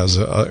computer as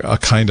a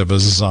kind of a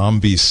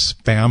zombie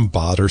spam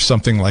bot or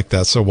something like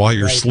that. So while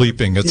you're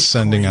sleeping, it's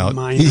sending out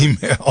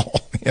email.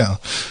 Yeah.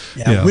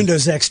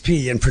 Windows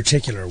XP in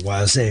particular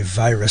was a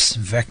virus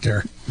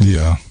vector.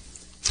 Yeah.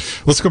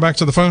 Let's go back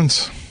to the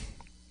phones.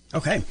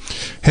 Okay.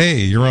 Hey,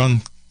 you're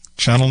on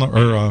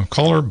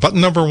caller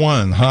button number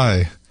 1.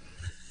 Hi.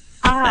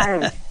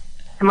 Hi.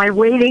 Am I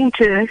waiting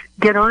to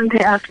get on to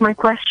ask my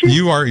question?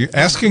 You are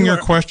asking your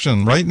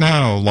question right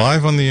now,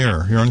 live on the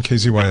air. You're on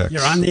KZYX.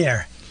 You're on the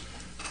air.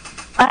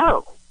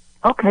 Oh,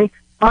 okay.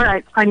 All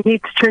right. I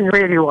need to turn the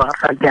radio off,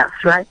 I guess,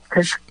 right?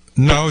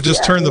 No,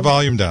 just turn the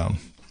volume down.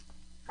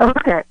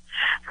 Okay.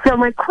 So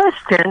my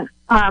question,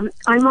 I'm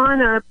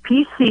on a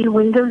PC,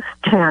 Windows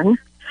 10,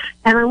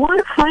 and I want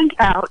to find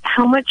out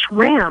how much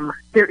RAM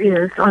there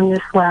is on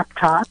this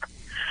laptop.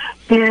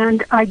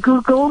 And I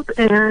Googled,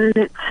 and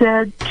it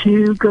said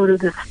to go to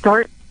the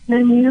Start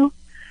menu,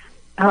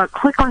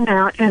 click on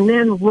that, and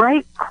then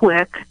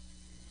right-click,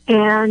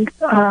 and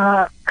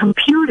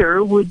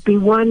Computer would be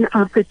one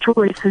of the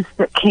choices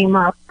that came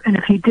up. And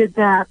if you did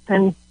that,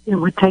 then it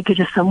would take you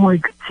to somewhere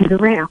you could see the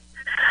RAM.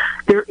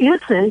 There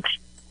isn't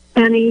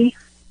any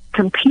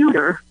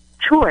Computer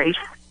choice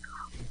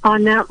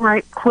on that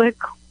right-click.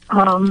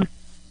 I don't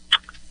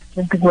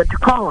think what to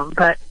call them,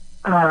 but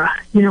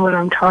you know what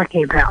I'm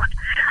talking about.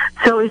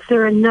 So is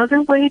there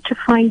another way to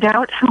find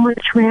out how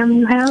much RAM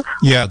you have?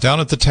 Yeah, down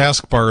at the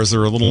taskbar, is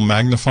there a little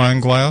magnifying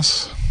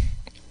glass?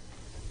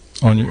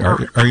 Are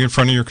you in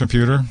front of your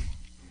computer?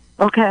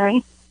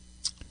 Okay.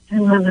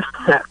 Hang on a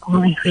sec.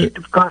 Let me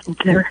have gotten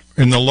there.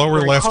 In the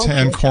lower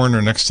left-hand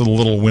corner, next to the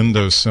little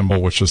Windows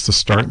symbol, which is the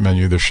Start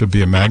menu, there should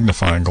be a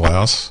magnifying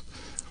glass.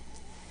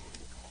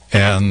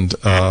 And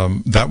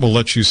that will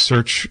let you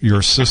search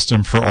your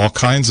system for all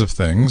kinds of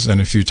things. And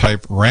if you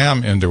type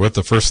RAM into it,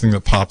 the first thing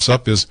that pops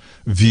up is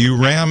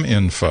View RAM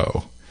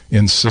Info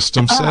in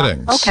System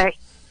Settings. Okay.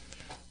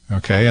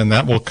 Okay, and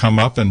that will come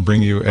up and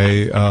bring you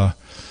a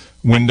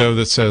window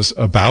that says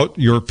About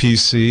Your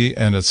PC,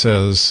 and it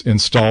says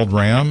Installed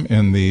RAM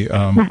in the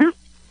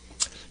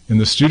in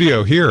the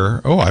studio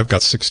here. Oh, I've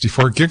got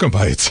 64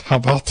 gigabytes. How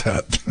about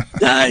that?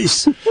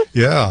 Nice.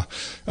 Yeah.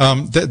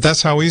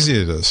 That's how easy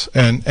it is.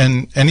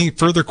 And any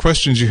further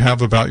questions you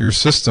have about your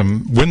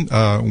system,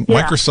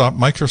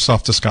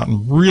 Microsoft has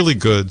gotten really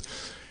good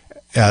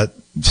at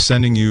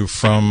sending you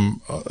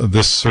from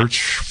this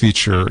search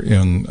feature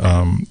in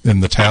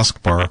the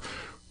taskbar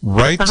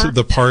right to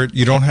the part.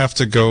 You don't have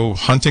to go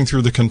hunting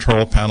through the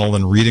control panel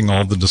and reading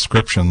all the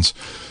descriptions.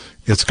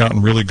 It's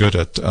gotten really good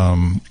at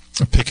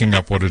picking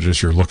up what it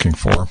is you're looking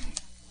for.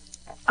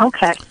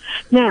 Okay.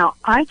 Now,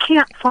 I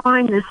can't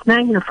find this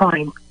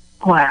magnifying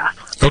glass.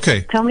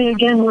 Okay. Tell me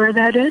again where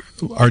that is.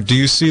 Do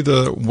you see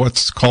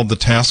what's called the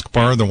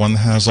taskbar, the one that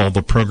has all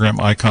the program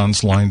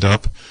icons lined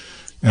up?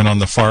 And on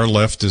the far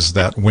left is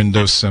that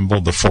Windows symbol,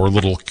 the 4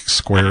 little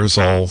squares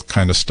all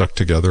kind of stuck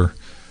together.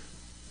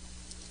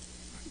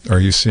 Are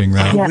you seeing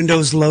that? Yeah.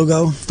 Windows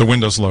logo? The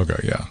Windows logo,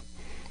 yeah.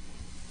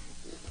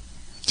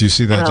 Do you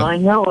see that? Well, I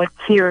know it's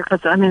here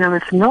because, I'm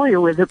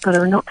familiar with it, but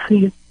I don't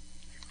see it.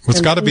 Well,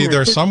 it's got to be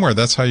there somewhere.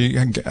 That's how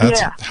you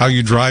how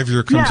you drive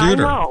your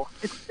computer.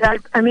 Yeah,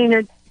 I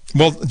know.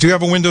 Well, do you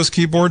have a Windows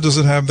keyboard? Does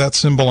it have that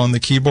symbol on the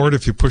keyboard?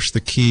 If you push the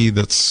key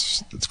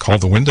it's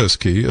called the Windows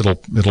key,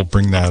 it'll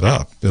bring that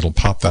up. It'll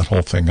pop that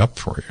whole thing up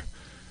for you.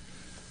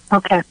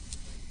 Okay.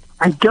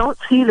 I don't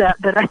see that,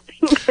 but I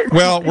think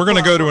well, we're going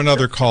to go to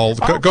another call.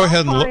 Go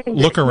ahead and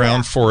look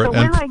around for it.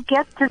 So when I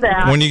get to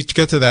that, when you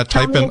get to that,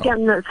 type in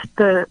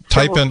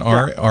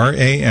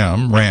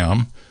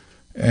RAM,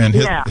 and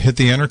hit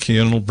the enter key,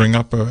 and it'll bring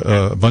up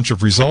a bunch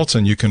of results,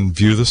 and you can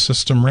view the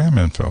system RAM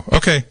info.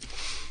 Okay.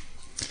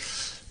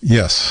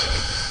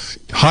 Yes.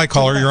 Hi,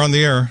 caller. You're on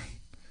the air.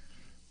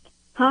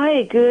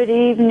 Hi, good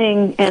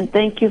evening, and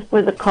thank you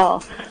for the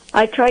call.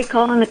 I tried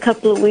calling a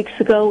couple of weeks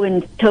ago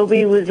when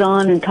Toby was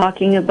on and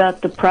talking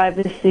about the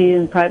privacy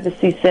and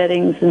privacy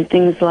settings and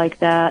things like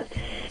that.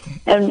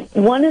 And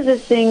one of the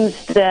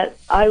things that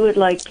I would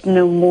like to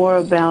know more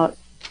about,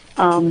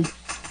 and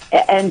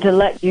to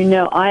let you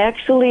know, I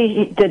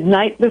actually, the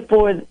night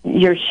before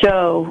your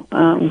show,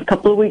 a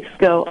couple of weeks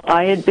ago,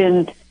 I had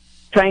been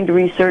trying to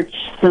research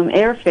some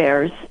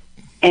airfares,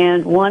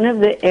 and one of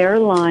the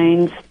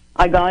airlines,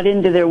 I got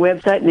into their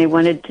website and they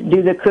wanted to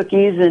do the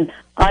cookies, and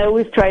I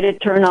always try to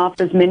turn off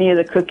as many of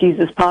the cookies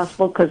as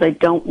possible because I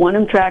don't want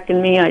them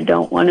tracking me. I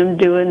don't want them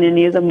doing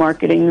any of the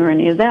marketing or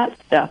any of that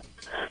stuff.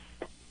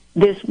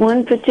 This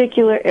one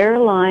particular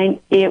airline,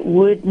 it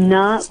would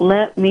not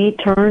let me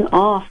turn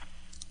off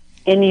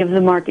any of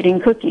the marketing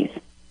cookies.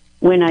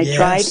 When I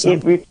tried,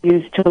 it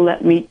refused to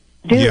let me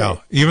do it.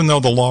 Even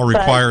though the law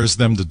requires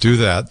them to do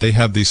that, they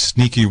have these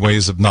sneaky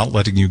ways of not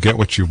letting you get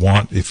what you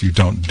want if you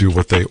don't do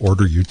what they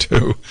order you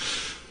to.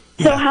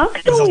 So how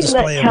can we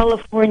let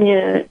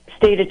California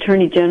State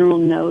Attorney General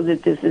know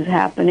that this is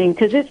happening?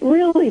 Because it's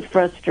really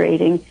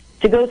frustrating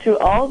to go through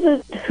all the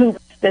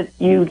hoops that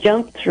you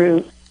jump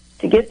through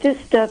to get this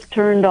stuff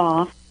turned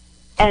off,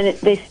 and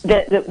the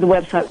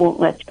website won't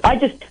let you.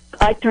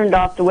 I turned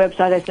off the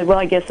website. I said, well,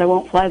 I guess I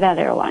won't fly that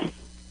airline.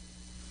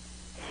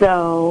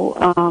 So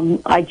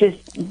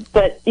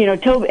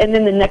Toby, and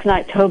then the next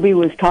night Toby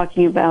was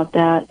talking about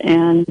that,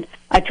 and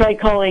I tried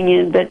calling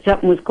in, but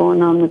something was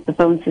going on with the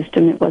phone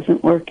system. It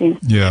wasn't working.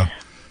 Yeah.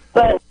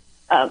 But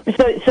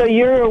so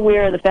you're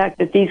aware of the fact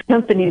that these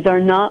companies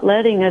are not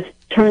letting us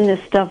turn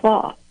this stuff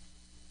off.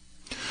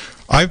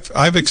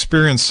 I've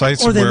experienced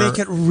sites or they where make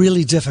it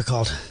really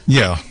difficult.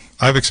 Yeah.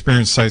 I've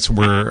experienced sites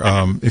where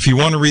if you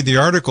want to read the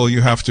article,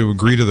 you have to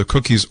agree to the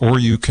cookies, or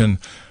you can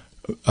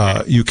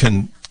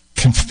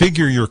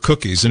configure your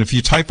cookies. And if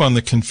you type on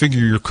the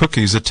configure your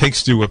cookies, it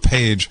takes you to a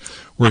page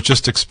where it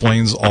just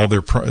explains all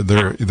their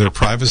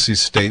privacy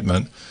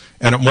statement,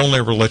 and it won't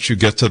ever let you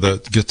get to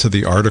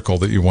the article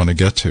that you want to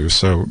get to.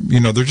 So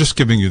they're just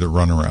giving you the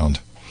runaround.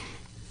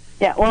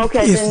 Yeah. Well,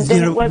 okay.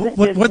 Then it wasn't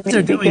what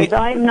just me, because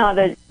I'm not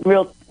a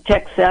real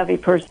tech savvy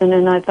person,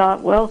 and I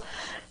thought, well,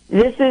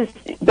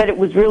 but it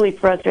was really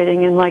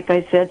frustrating. And like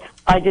I said,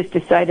 I just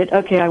decided,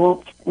 okay, I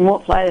won't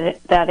fly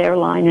that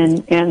airline,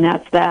 and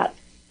that's that.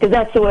 Because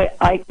that's the way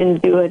I can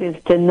do it,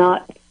 is to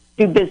not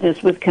do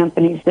business with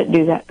companies that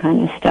do that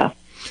kind of stuff.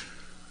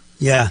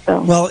 Yeah.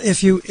 So. Well,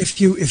 if you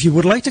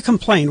would like to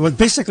complain,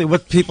 basically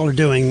what people are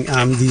doing,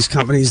 these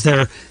companies,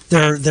 they're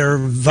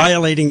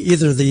violating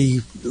either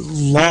the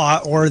law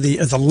or the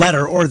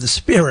letter or the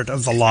spirit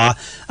of the law,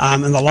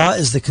 and the law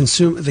is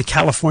the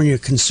California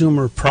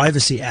Consumer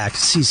Privacy Act,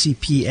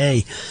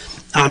 CCPA.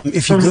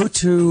 If you go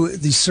to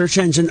the search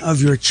engine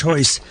of your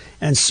choice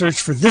and search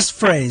for this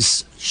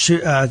phrase,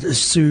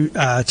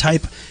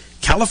 type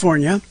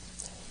California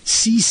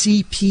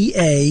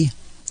CCPA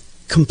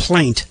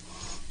complaint.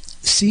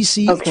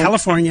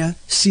 California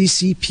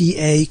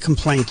CCPA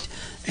complaint,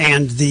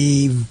 and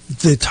the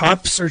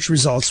top search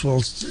results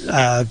will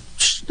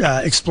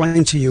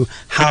explain to you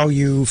how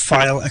you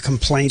file a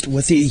complaint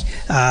with the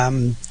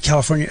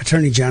California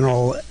Attorney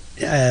General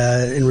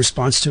in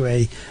response to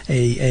a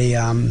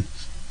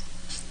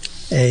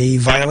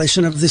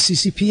violation of the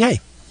CCPA.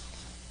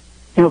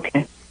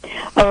 Okay.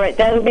 All right,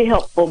 that'll be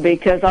helpful,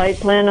 because I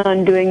plan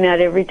on doing that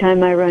every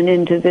time I run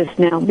into this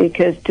now,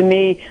 because to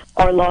me,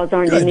 our laws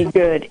aren't any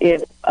good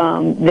if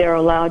they're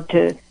allowed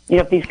to,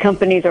 if these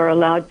companies are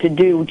allowed to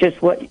do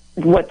just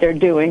what they're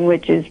doing,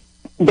 which is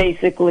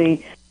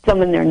basically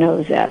thumbing their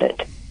nose at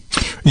it.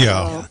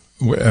 Yeah.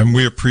 And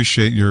we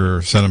appreciate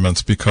your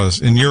sentiments,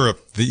 because in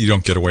Europe, you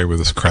don't get away with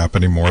this crap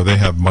anymore. They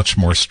have much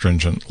more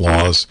stringent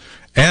laws,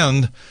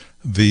 and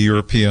the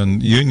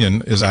European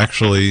Union is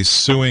actually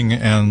suing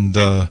and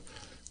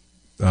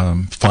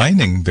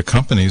fining the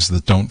companies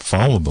that don't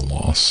follow the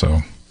law. So,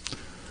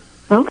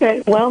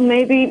 okay, well,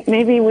 maybe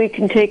we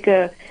can take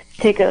a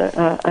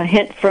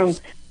hint from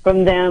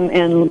them,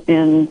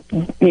 and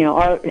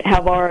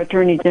have our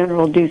Attorney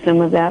General do some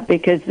of that,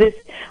 because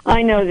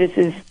I know this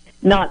is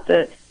not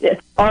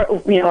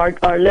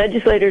our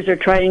legislators are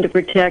trying to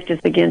protect us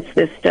against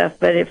this stuff,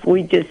 but if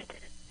we just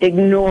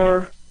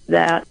ignore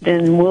that,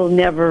 then we'll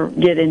never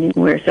get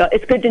anywhere. So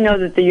it's good to know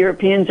that the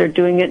Europeans are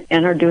doing it,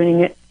 and are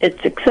doing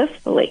it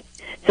successfully.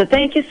 So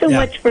thank you so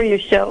much for your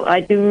show. I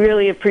do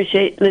really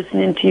appreciate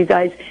listening to you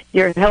guys.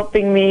 You're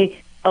helping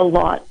me a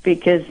lot,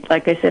 because,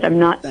 like I said, I'm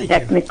not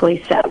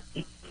technically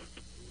savvy.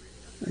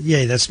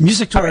 Yay, that's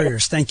music to our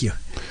ears. Thank you.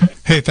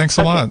 Hey, thanks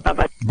a lot.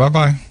 Bye-bye.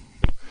 Bye-bye.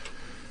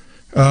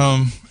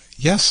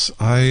 Yes,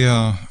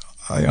 I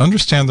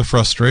understand the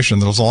frustration.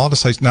 There's a lot of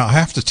sites. Now, I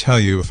have to tell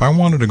you, if I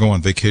wanted to go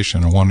on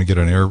vacation and wanted to get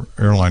an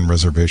airline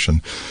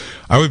reservation,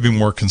 I would be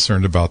more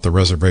concerned about the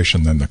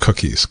reservation than the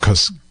cookies,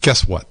 because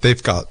guess what?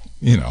 They've got,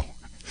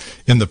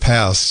 in the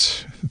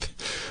past,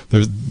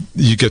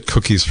 you get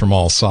cookies from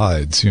all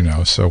sides,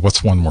 so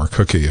what's one more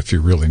cookie if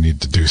you really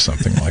need to do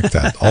something like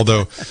that?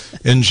 Although,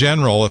 in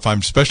general,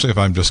 especially if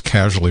I'm just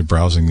casually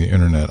browsing the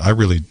internet, I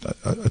really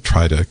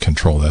try to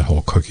control that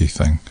whole cookie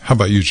thing. How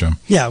about you, Jim?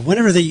 Yeah,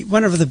 whenever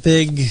the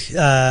big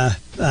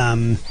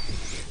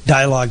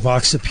dialog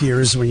box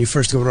appears when you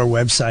first go to our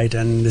website,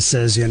 and it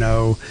says,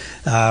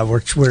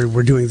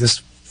 we're doing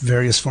this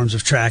various forms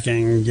of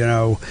tracking,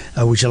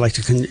 would you like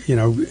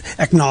to,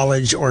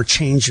 acknowledge or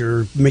change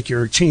your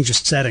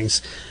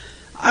settings?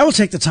 I will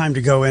take the time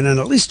to go in and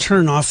at least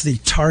turn off the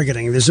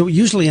targeting. There's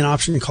usually an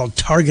option called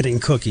targeting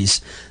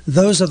cookies.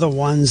 Those are the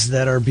ones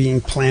that are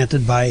being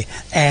planted by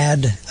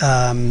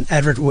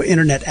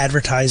internet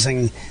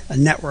advertising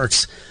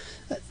networks,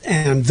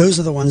 and those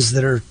are the ones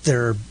that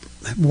they're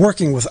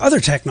working with other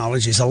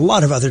technologies, a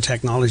lot of other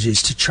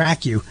technologies, to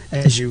track you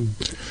as you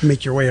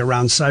make your way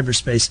around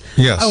cyberspace.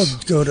 Yes. I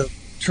would go to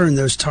turn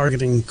those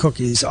targeting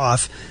cookies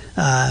off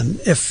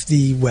if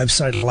the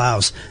website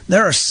allows.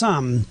 There are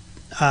some,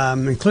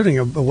 including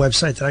a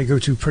website that I go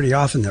to pretty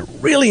often, that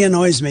really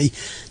annoys me,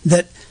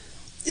 that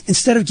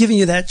instead of giving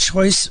you that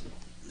choice,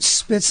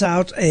 spits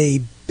out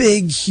a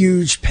big,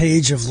 huge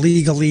page of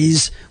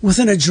legalese with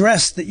an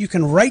address that you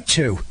can write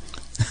to.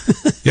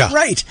 Yeah.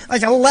 Right,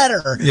 like a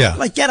letter. Yeah.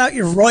 Like get out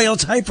your Royal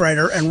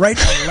typewriter and write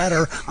a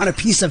letter on a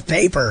piece of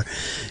paper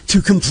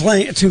to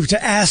complain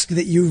to ask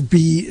that you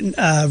be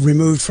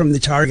removed from the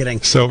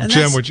targeting. So, And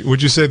Jim, that's-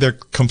 would you say they're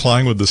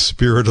complying with the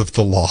spirit of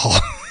the law?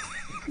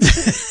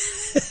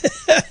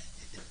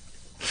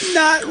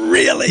 Not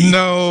really.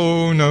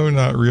 No,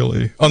 not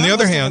really. On the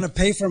other I'm hand, going to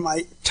pay for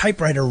my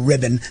typewriter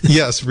ribbon.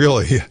 yes,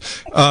 really.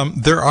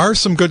 There are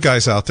some good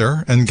guys out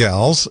there and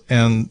gals,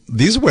 and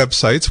these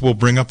websites will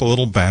bring up a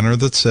little banner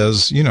that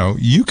says,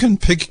 you can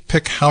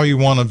pick how you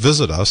want to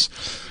visit us.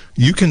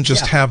 You can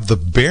just have the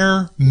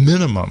bare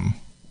minimum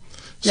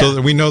so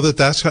that we know that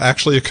that's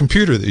actually a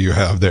computer that you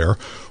have there.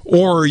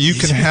 Or you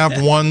can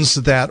have ones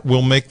that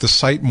will make the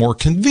site more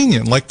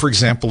convenient. Like, for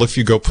example, if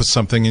you go put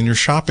something in your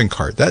shopping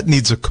cart, that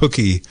needs a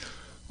cookie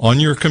on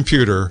your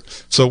computer.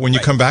 So when you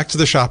come back to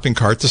the shopping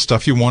cart, the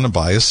stuff you want to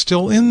buy is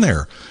still in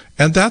there.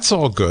 And that's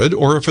all good.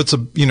 Or if it's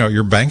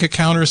your bank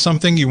account or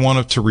something, you want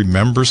it to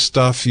remember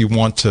stuff. You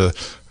want to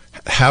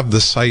have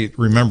the site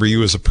remember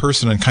you as a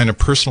person and kind of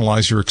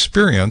personalize your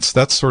experience.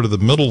 That's sort of the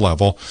middle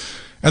level.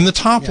 And the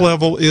top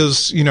level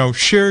is,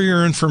 share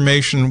your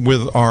information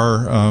with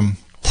our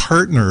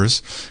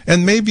partners.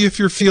 And maybe if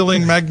you're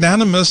feeling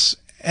magnanimous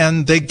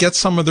and they get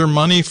some of their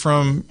money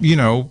from,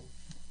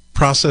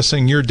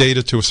 processing your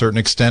data to a certain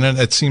extent, and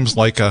it seems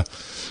like a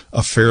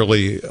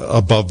fairly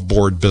above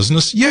board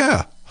business,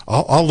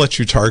 I'll let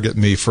you target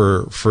me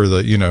for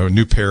the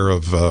new pair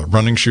of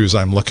running shoes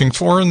I'm looking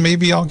for, and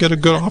maybe I'll get a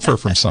good offer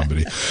from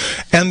somebody.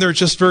 And they're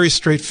just very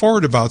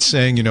straightforward about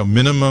saying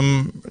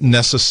minimum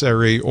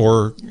necessary,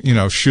 or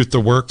shoot the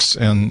works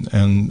and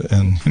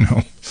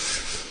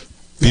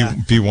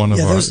be one of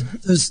our.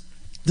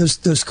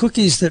 Those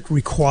cookies that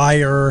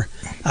require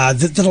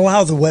that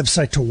allow the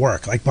website to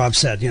work, like Bob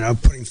said,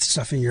 putting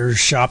stuff in your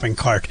shopping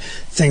cart,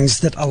 things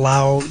that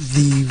allow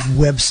the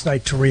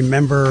website to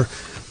remember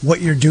what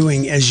you're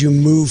doing as you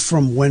move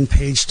from one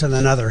page to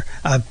another,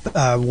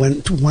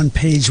 one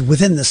page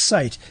within the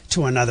site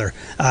to another,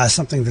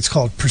 something that's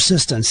called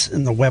persistence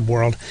in the web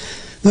world.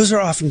 Those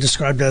are often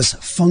described as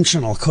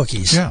functional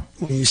cookies. Yeah.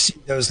 When you see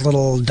those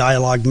little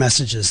dialogue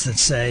messages that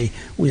say,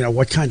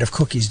 what kind of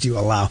cookies do you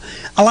allow?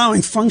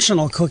 Allowing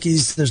functional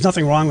cookies, there's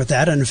nothing wrong with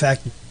that. And in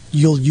fact,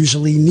 you'll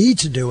usually need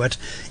to do it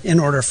in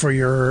order for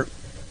your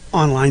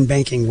online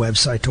banking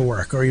website to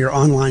work or your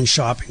online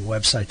shopping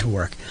website to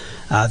work.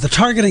 The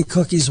targeting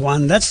cookies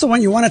one, that's the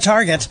one you want to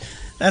target.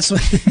 That's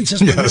what,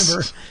 just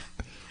remember.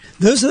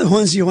 Those are the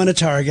ones you want to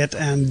target,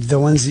 and the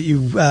ones that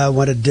you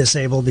want to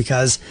disable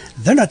because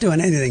they're not doing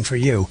anything for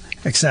you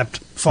except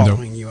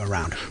following you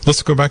around.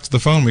 Let's go back to the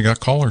phone. We got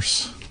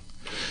callers.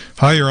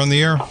 Hi, you're on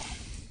the air.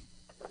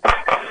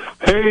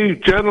 Hey,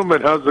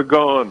 gentlemen, how's it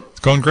going?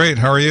 Going great.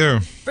 How are you?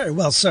 Very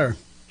well, sir.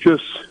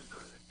 Just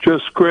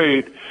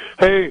great.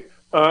 Hey,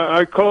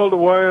 I called a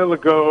while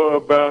ago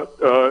about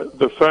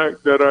the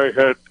fact that I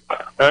had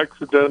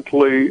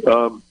accidentally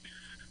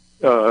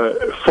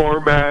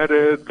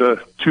formatted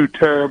the 2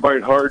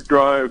 terabyte hard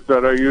drive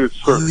that I use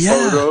for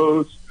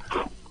photos,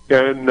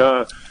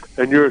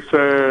 and you're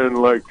saying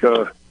like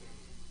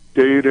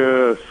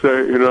data,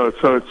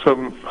 so it's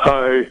some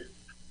high,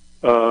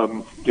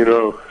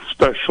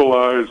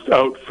 specialized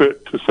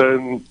outfit to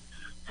send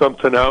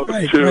something out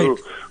to.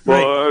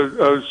 Well,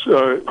 I was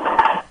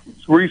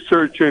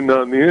researching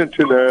on the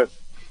internet,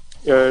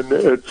 and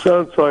it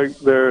sounds like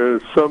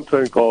there's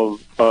something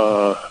called,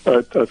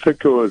 I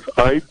think it was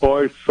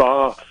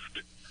iBoySoft,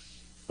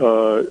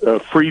 a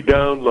free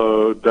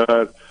download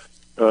that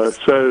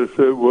says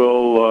it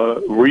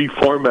will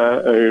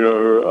reformat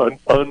or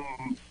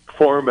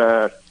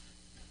unformat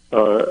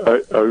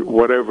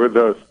whatever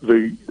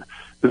the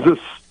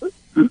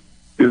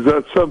is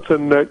that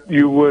something that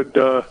you would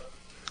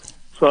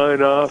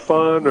sign off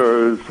on,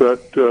 or is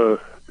that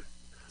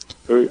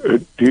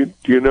do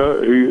you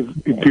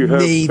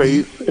have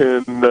faith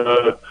in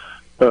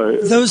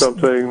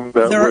something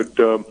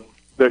that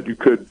that you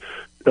could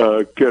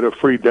get a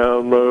free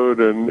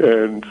download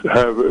and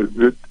have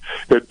it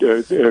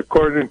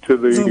according to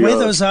the way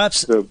those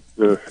apps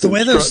the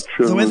way those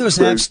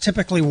apps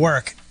typically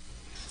work.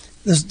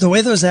 The way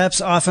those apps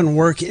often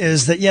work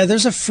is that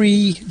there's a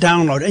free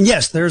download, and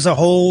yes, there's a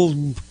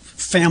whole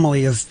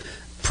family of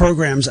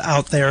programs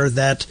out there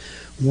that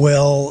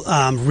will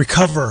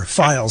recover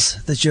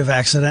files that you've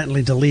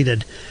accidentally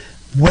deleted.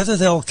 Whether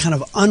they'll kind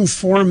of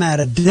unformat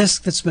a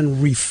disk that's been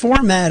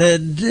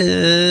reformatted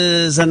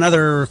is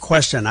another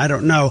question. I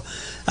don't know.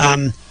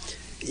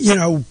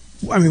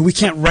 We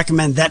can't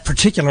recommend that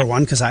particular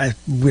one because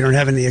we don't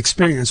have any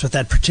experience with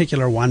that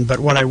particular one. But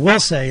what I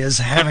will say is,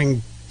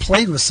 having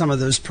played with some of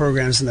those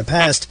programs in the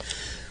past,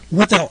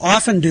 what they'll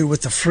often do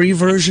with the free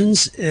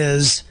versions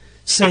is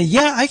say,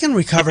 I can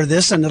recover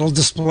this, and it'll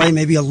display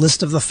maybe a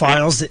list of the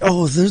files that,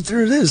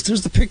 there it is.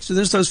 There's the picture.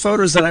 There's those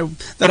photos that I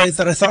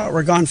thought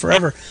were gone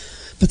forever.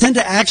 But then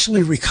to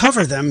actually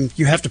recover them,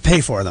 you have to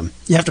pay for them.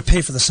 You have to pay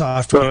for the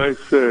software. I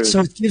see. So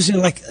it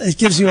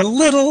gives you a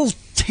little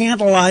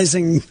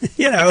tantalizing,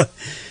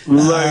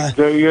 like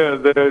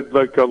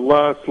a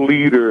lost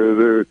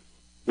leader.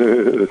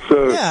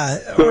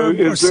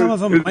 Is some of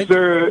them is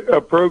there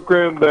a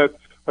program that,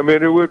 I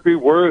mean, it would be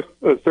worth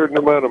a certain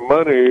amount of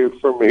money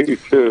for me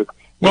to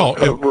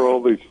cover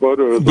all these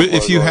photos.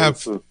 If you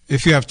have 2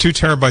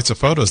 terabytes of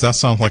photos, that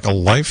sounds like a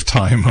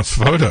lifetime of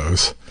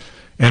photos.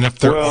 And if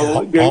they're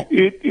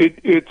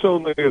it's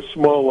only a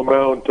small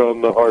amount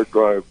on the hard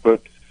drive,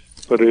 but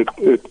it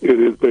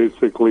is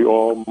basically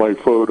all my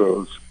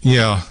photos.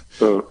 Yeah.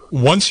 So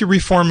once you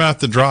reformat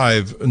the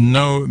drive,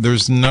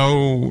 there's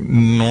no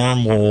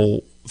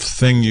normal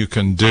thing you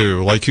can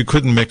do. Like, you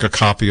couldn't make a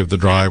copy of the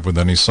drive with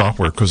any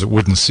software because it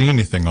wouldn't see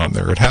anything on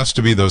there. It has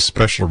to be those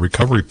special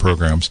recovery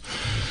programs.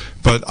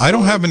 But I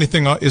don't have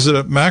anything. Is it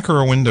a Mac or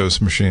a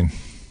Windows machine?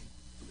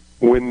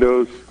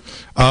 Windows.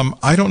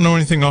 I don't know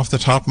anything off the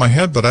top of my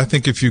head, but I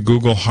think if you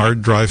Google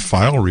hard drive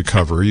file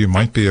recovery, you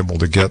might be able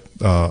to get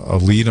a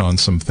lead on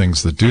some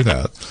things that do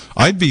that.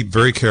 I'd be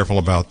very careful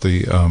about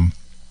the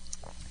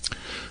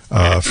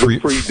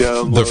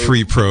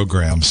free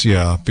programs,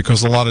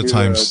 because a lot of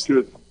times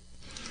just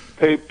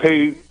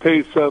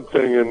pay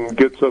something and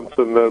get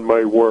something that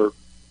might work.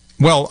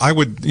 Well, I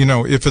would,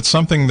 if it's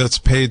something that's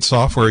paid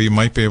software, you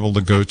might be able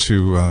to go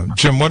to,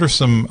 Jim, what are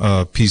some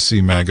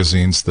PC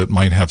magazines that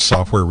might have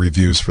software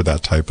reviews for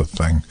that type of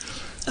thing?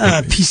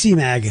 PC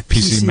Mag.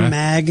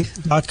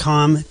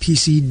 PCMag.com,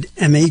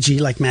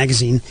 PCMAG, like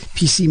magazine,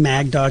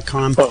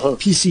 PCMag.com,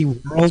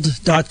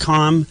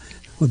 PCWorld.com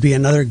would be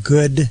another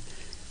good,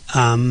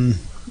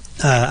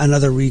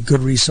 good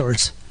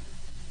resource.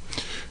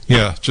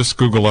 Yeah, just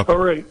Google up. All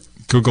right.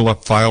 Google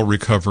up file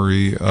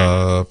recovery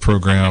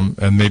program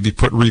and maybe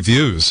put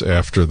reviews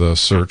after the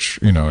search,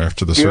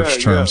 after the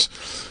search terms,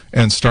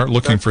 and start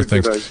looking for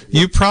things.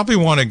 You probably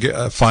want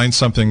to find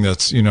something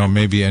that's,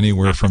 maybe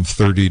anywhere from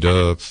 $30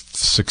 to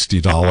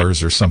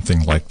 $60 or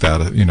something like that.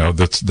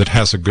 That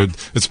has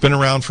it's been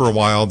around for a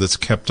while, that's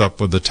kept up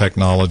with the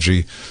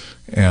technology,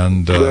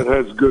 and that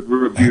has good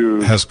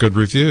reviews. Has good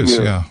reviews,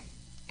 yeah.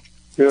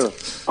 Yeah,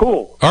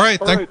 cool. All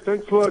right, thanks a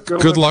lot,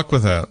 Governor. Good luck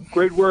with that.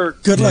 Great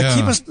work. Good luck.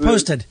 Keep us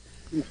posted.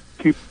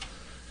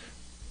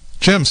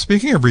 Jim,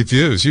 speaking of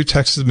reviews, you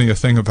texted me a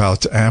thing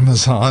about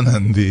Amazon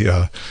and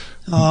the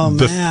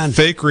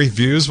fake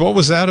reviews. What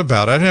was that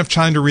about? I didn't have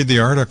time to read the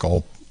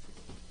article.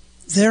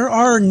 There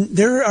are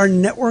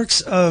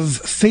networks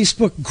of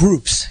Facebook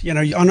groups.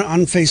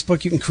 On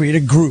Facebook you can create a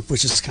group,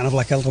 which is kind of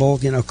like a little,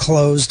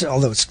 closed,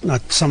 although it's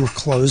not. Some are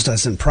closed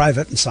as in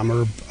private, and some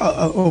are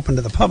open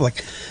to the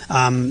public.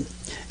 And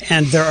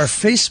there are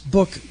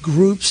Facebook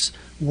groups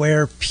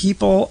where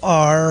people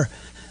are.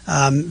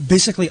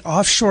 Basically,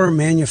 offshore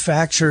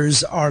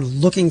manufacturers are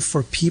looking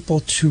for people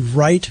to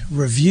write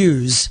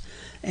reviews.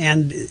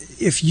 And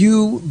if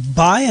you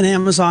buy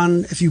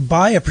if you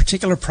buy a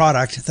particular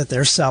product that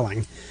they're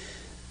selling,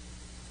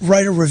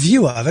 write a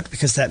review of it,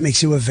 because that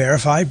makes you a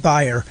verified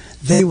buyer.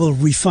 They will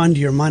refund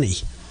your money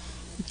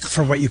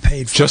for what you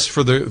paid for. Just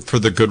for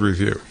the good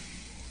review.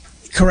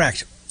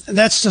 Correct.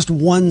 That's just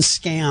one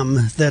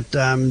scam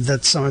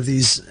that some of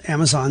these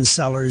Amazon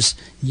sellers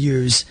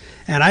use.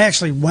 And I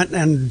actually went to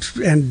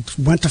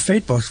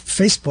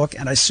Facebook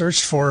and I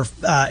searched for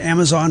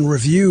Amazon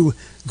review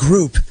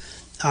group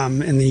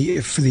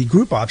for the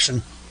group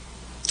option.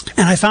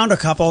 And I found a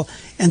couple,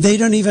 and they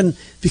don't even,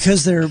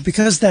 because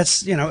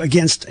that's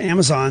against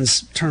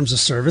Amazon's terms of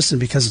service, and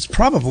because it's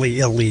probably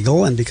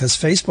illegal, and because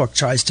Facebook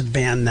tries to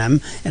ban them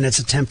in its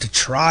attempt to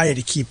try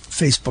to keep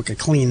Facebook a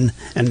clean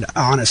and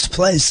honest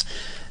place.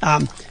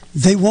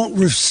 They won't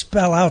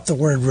spell out the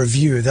word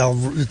review.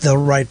 They'll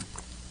write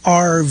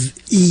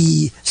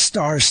RE**IEW,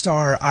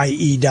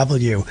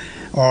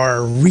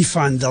 or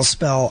refund. They'll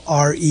spell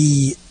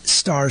RE**ND.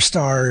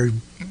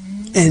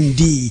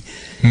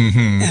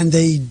 Mm-hmm. And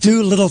they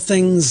do little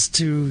things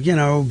to,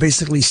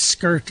 basically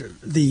skirt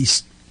the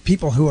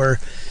people who are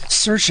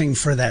searching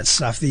for that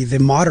stuff, the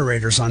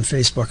moderators on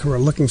Facebook who are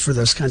looking for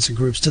those kinds of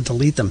groups, to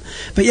delete them.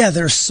 But yeah,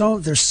 there's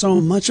so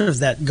much of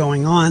that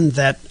going on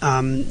that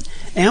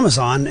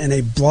Amazon, in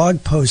a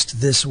blog post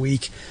this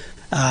week,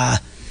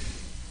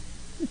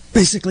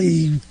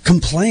 basically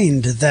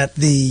complained that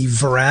the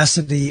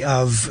veracity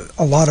of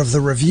a lot of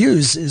the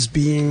reviews is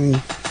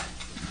being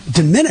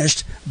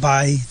diminished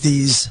by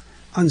these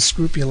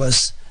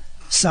unscrupulous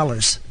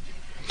sellers.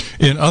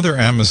 In other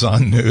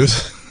Amazon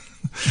news,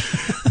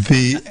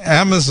 the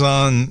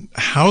Amazon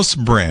house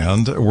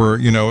brand, where,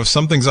 if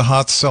something's a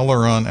hot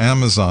seller on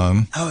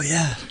Amazon,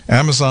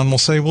 Amazon will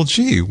say, well,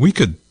 gee, we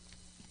could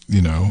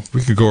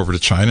go over to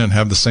China and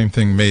have the same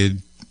thing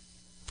made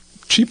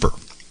cheaper.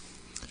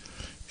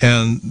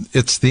 And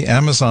it's the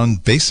Amazon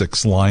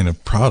Basics line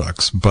of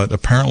products, but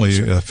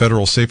apparently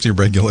federal safety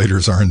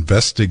regulators are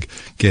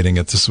investigating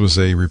it. This was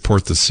a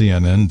report that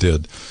CNN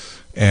did,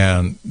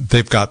 and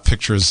they've got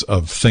pictures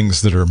of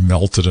things that are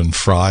melted and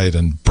fried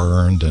and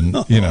burned and,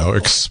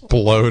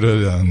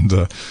 exploded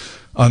and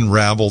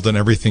unraveled and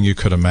everything you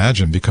could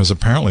imagine, because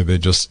apparently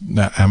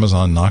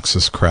Amazon knocks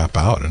this crap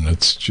out, and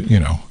it's,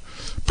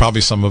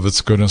 probably some of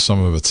it's good and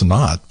some of it's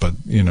not, but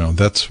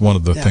that's one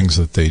of the things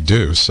that they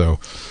do. So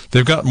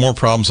they've got more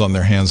problems on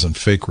their hands than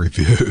fake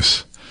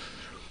reviews.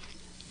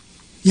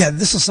 Yeah,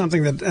 this is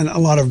something that a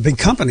lot of big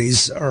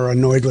companies are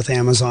annoyed with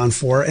Amazon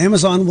for.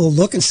 Amazon will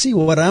look and see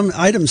what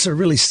items are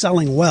really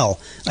selling well.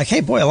 Like,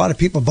 hey, boy, a lot of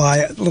people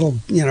buy little,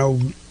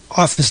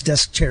 office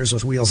desk chairs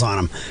with wheels on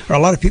them, or a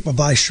lot of people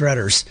buy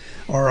shredders,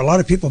 or a lot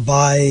of people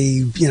buy,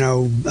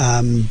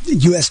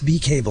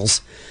 USB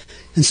cables.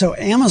 And so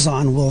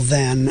Amazon will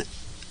then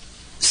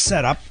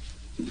set up,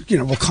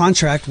 will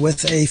contract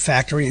with a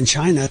factory in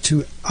China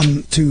to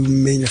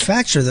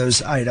manufacture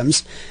those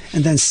items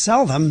and then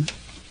sell them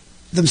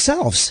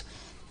themselves,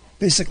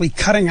 basically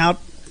cutting out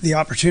the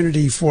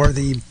opportunity for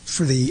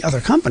the other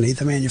company,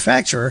 the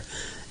manufacturer,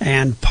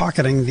 and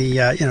pocketing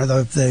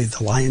the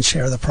lion's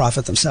share of the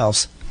profit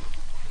themselves.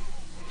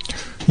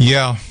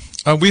 Yeah.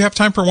 We have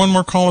time for one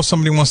more call if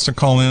somebody wants to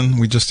call in.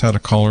 We just had a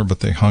caller,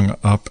 but they hung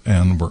up,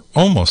 and we're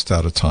almost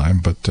out of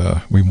time. But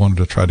we wanted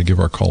to try to give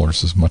our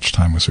callers as much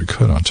time as we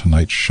could on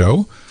tonight's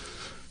show,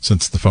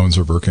 since the phones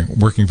are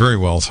working very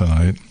well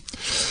tonight.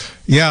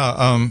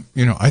 Yeah,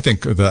 I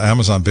think the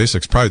Amazon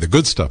Basics, probably the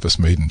good stuff is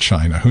made in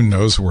China. Who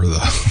knows where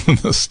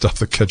the stuff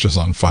that catches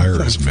on fire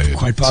is made.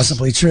 Quite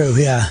possibly true,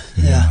 yeah.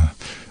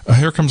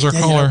 Here comes our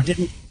caller.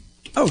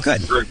 Oh,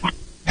 good.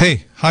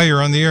 Hey, hi,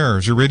 you're on the air.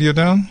 Is your radio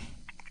down?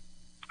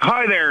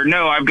 Hi there.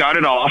 No, I've got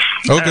it off.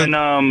 Okay. And,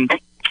 I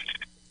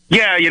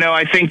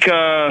think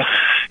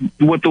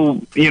what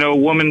the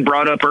woman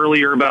brought up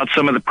earlier about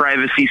some of the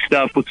privacy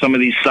stuff with some of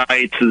these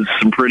sites is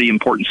some pretty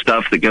important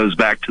stuff that goes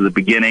back to the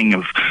beginning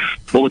of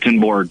bulletin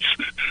boards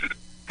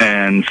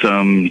and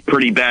some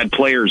pretty bad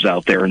players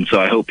out there. And so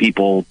I hope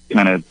people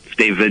kind of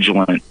stay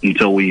vigilant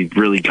until we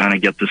really kind of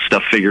get this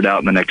stuff figured out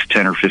in the next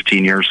 10 or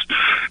 15 years.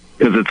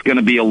 Because it's going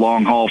to be a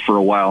long haul for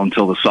a while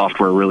until the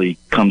software really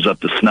comes up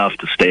to snuff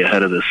to stay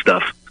ahead of this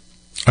stuff.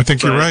 I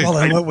think you're right. Well,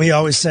 and what we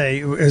always say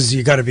is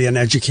you got to be an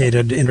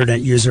educated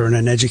internet user and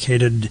an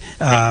educated,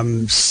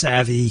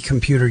 savvy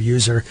computer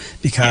user,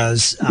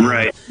 because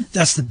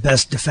that's the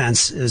best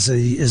defense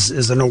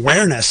is an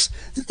awareness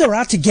that they're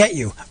out to get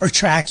you or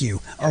track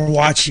you or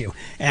watch you,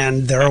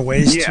 and there are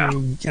ways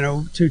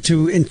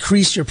to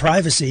increase your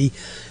privacy.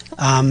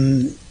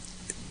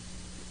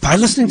 By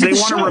listening to the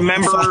show.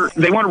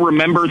 They want to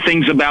remember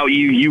things about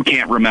you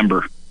can't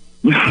remember.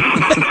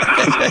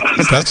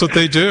 That's what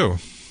they do.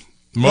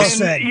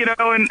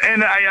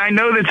 And I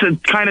know that's a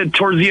kind of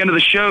towards the end of the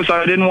show, so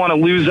I didn't want to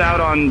lose out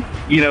on,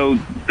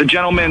 the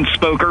gentleman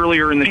spoke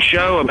earlier in the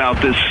show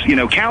about this,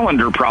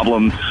 calendar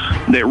problem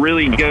that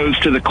really goes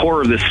to the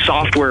core of this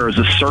software as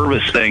a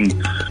service thing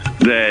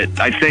that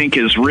I think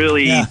is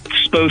really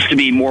supposed to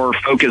be more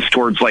focused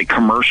towards like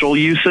commercial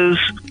uses.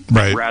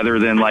 Right. Rather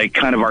than like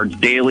kind of our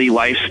daily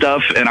life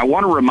stuff. And I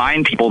want to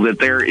remind people that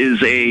there is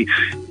a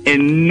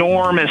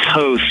enormous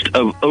host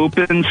of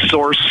open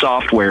source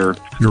software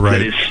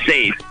that is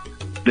safe,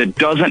 that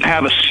doesn't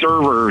have a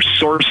server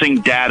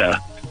sourcing data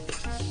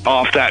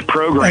off that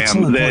program.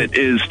 Excellent that point.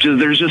 is just,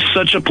 there's just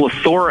such a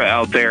plethora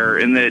out there,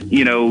 and that,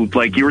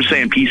 like you were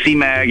saying, PC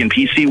Mag and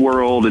PC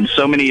World and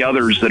so many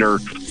others that are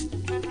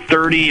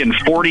 30 and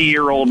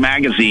 40-year-old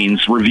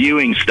magazines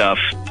reviewing stuff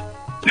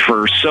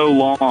for so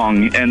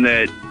long, and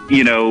that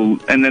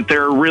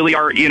there really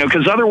are,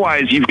 because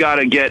otherwise you've got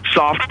to get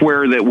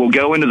software that will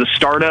go into the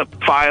startup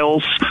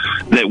files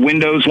that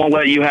Windows won't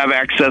let you have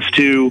access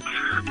to,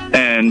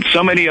 and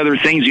so many other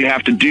things you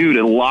have to do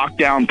to lock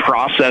down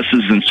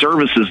processes and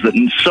services that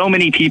so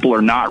many people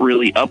are not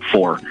really up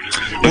for.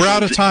 We're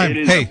out of time. It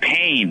is a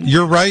pain.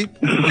 You're right,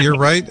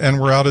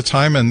 and we're out of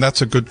time, and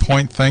that's a good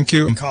point. Thank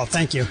you. Good call.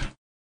 Thank you.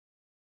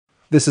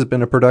 This has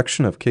been a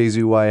production of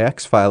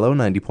KZYX Philo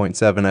 90.7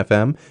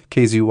 FM,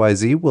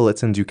 KZYZ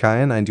Willits and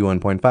Ukiah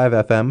 91.5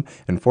 FM,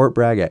 and Fort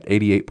Bragg at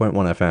 88.1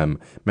 FM,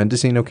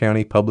 Mendocino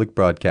County Public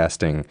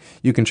Broadcasting.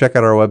 You can check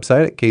out our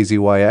website at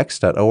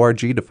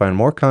kzyx.org to find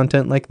more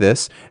content like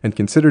this, and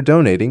consider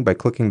donating by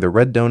clicking the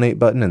red donate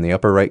button in the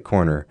upper right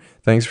corner.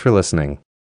 Thanks for listening.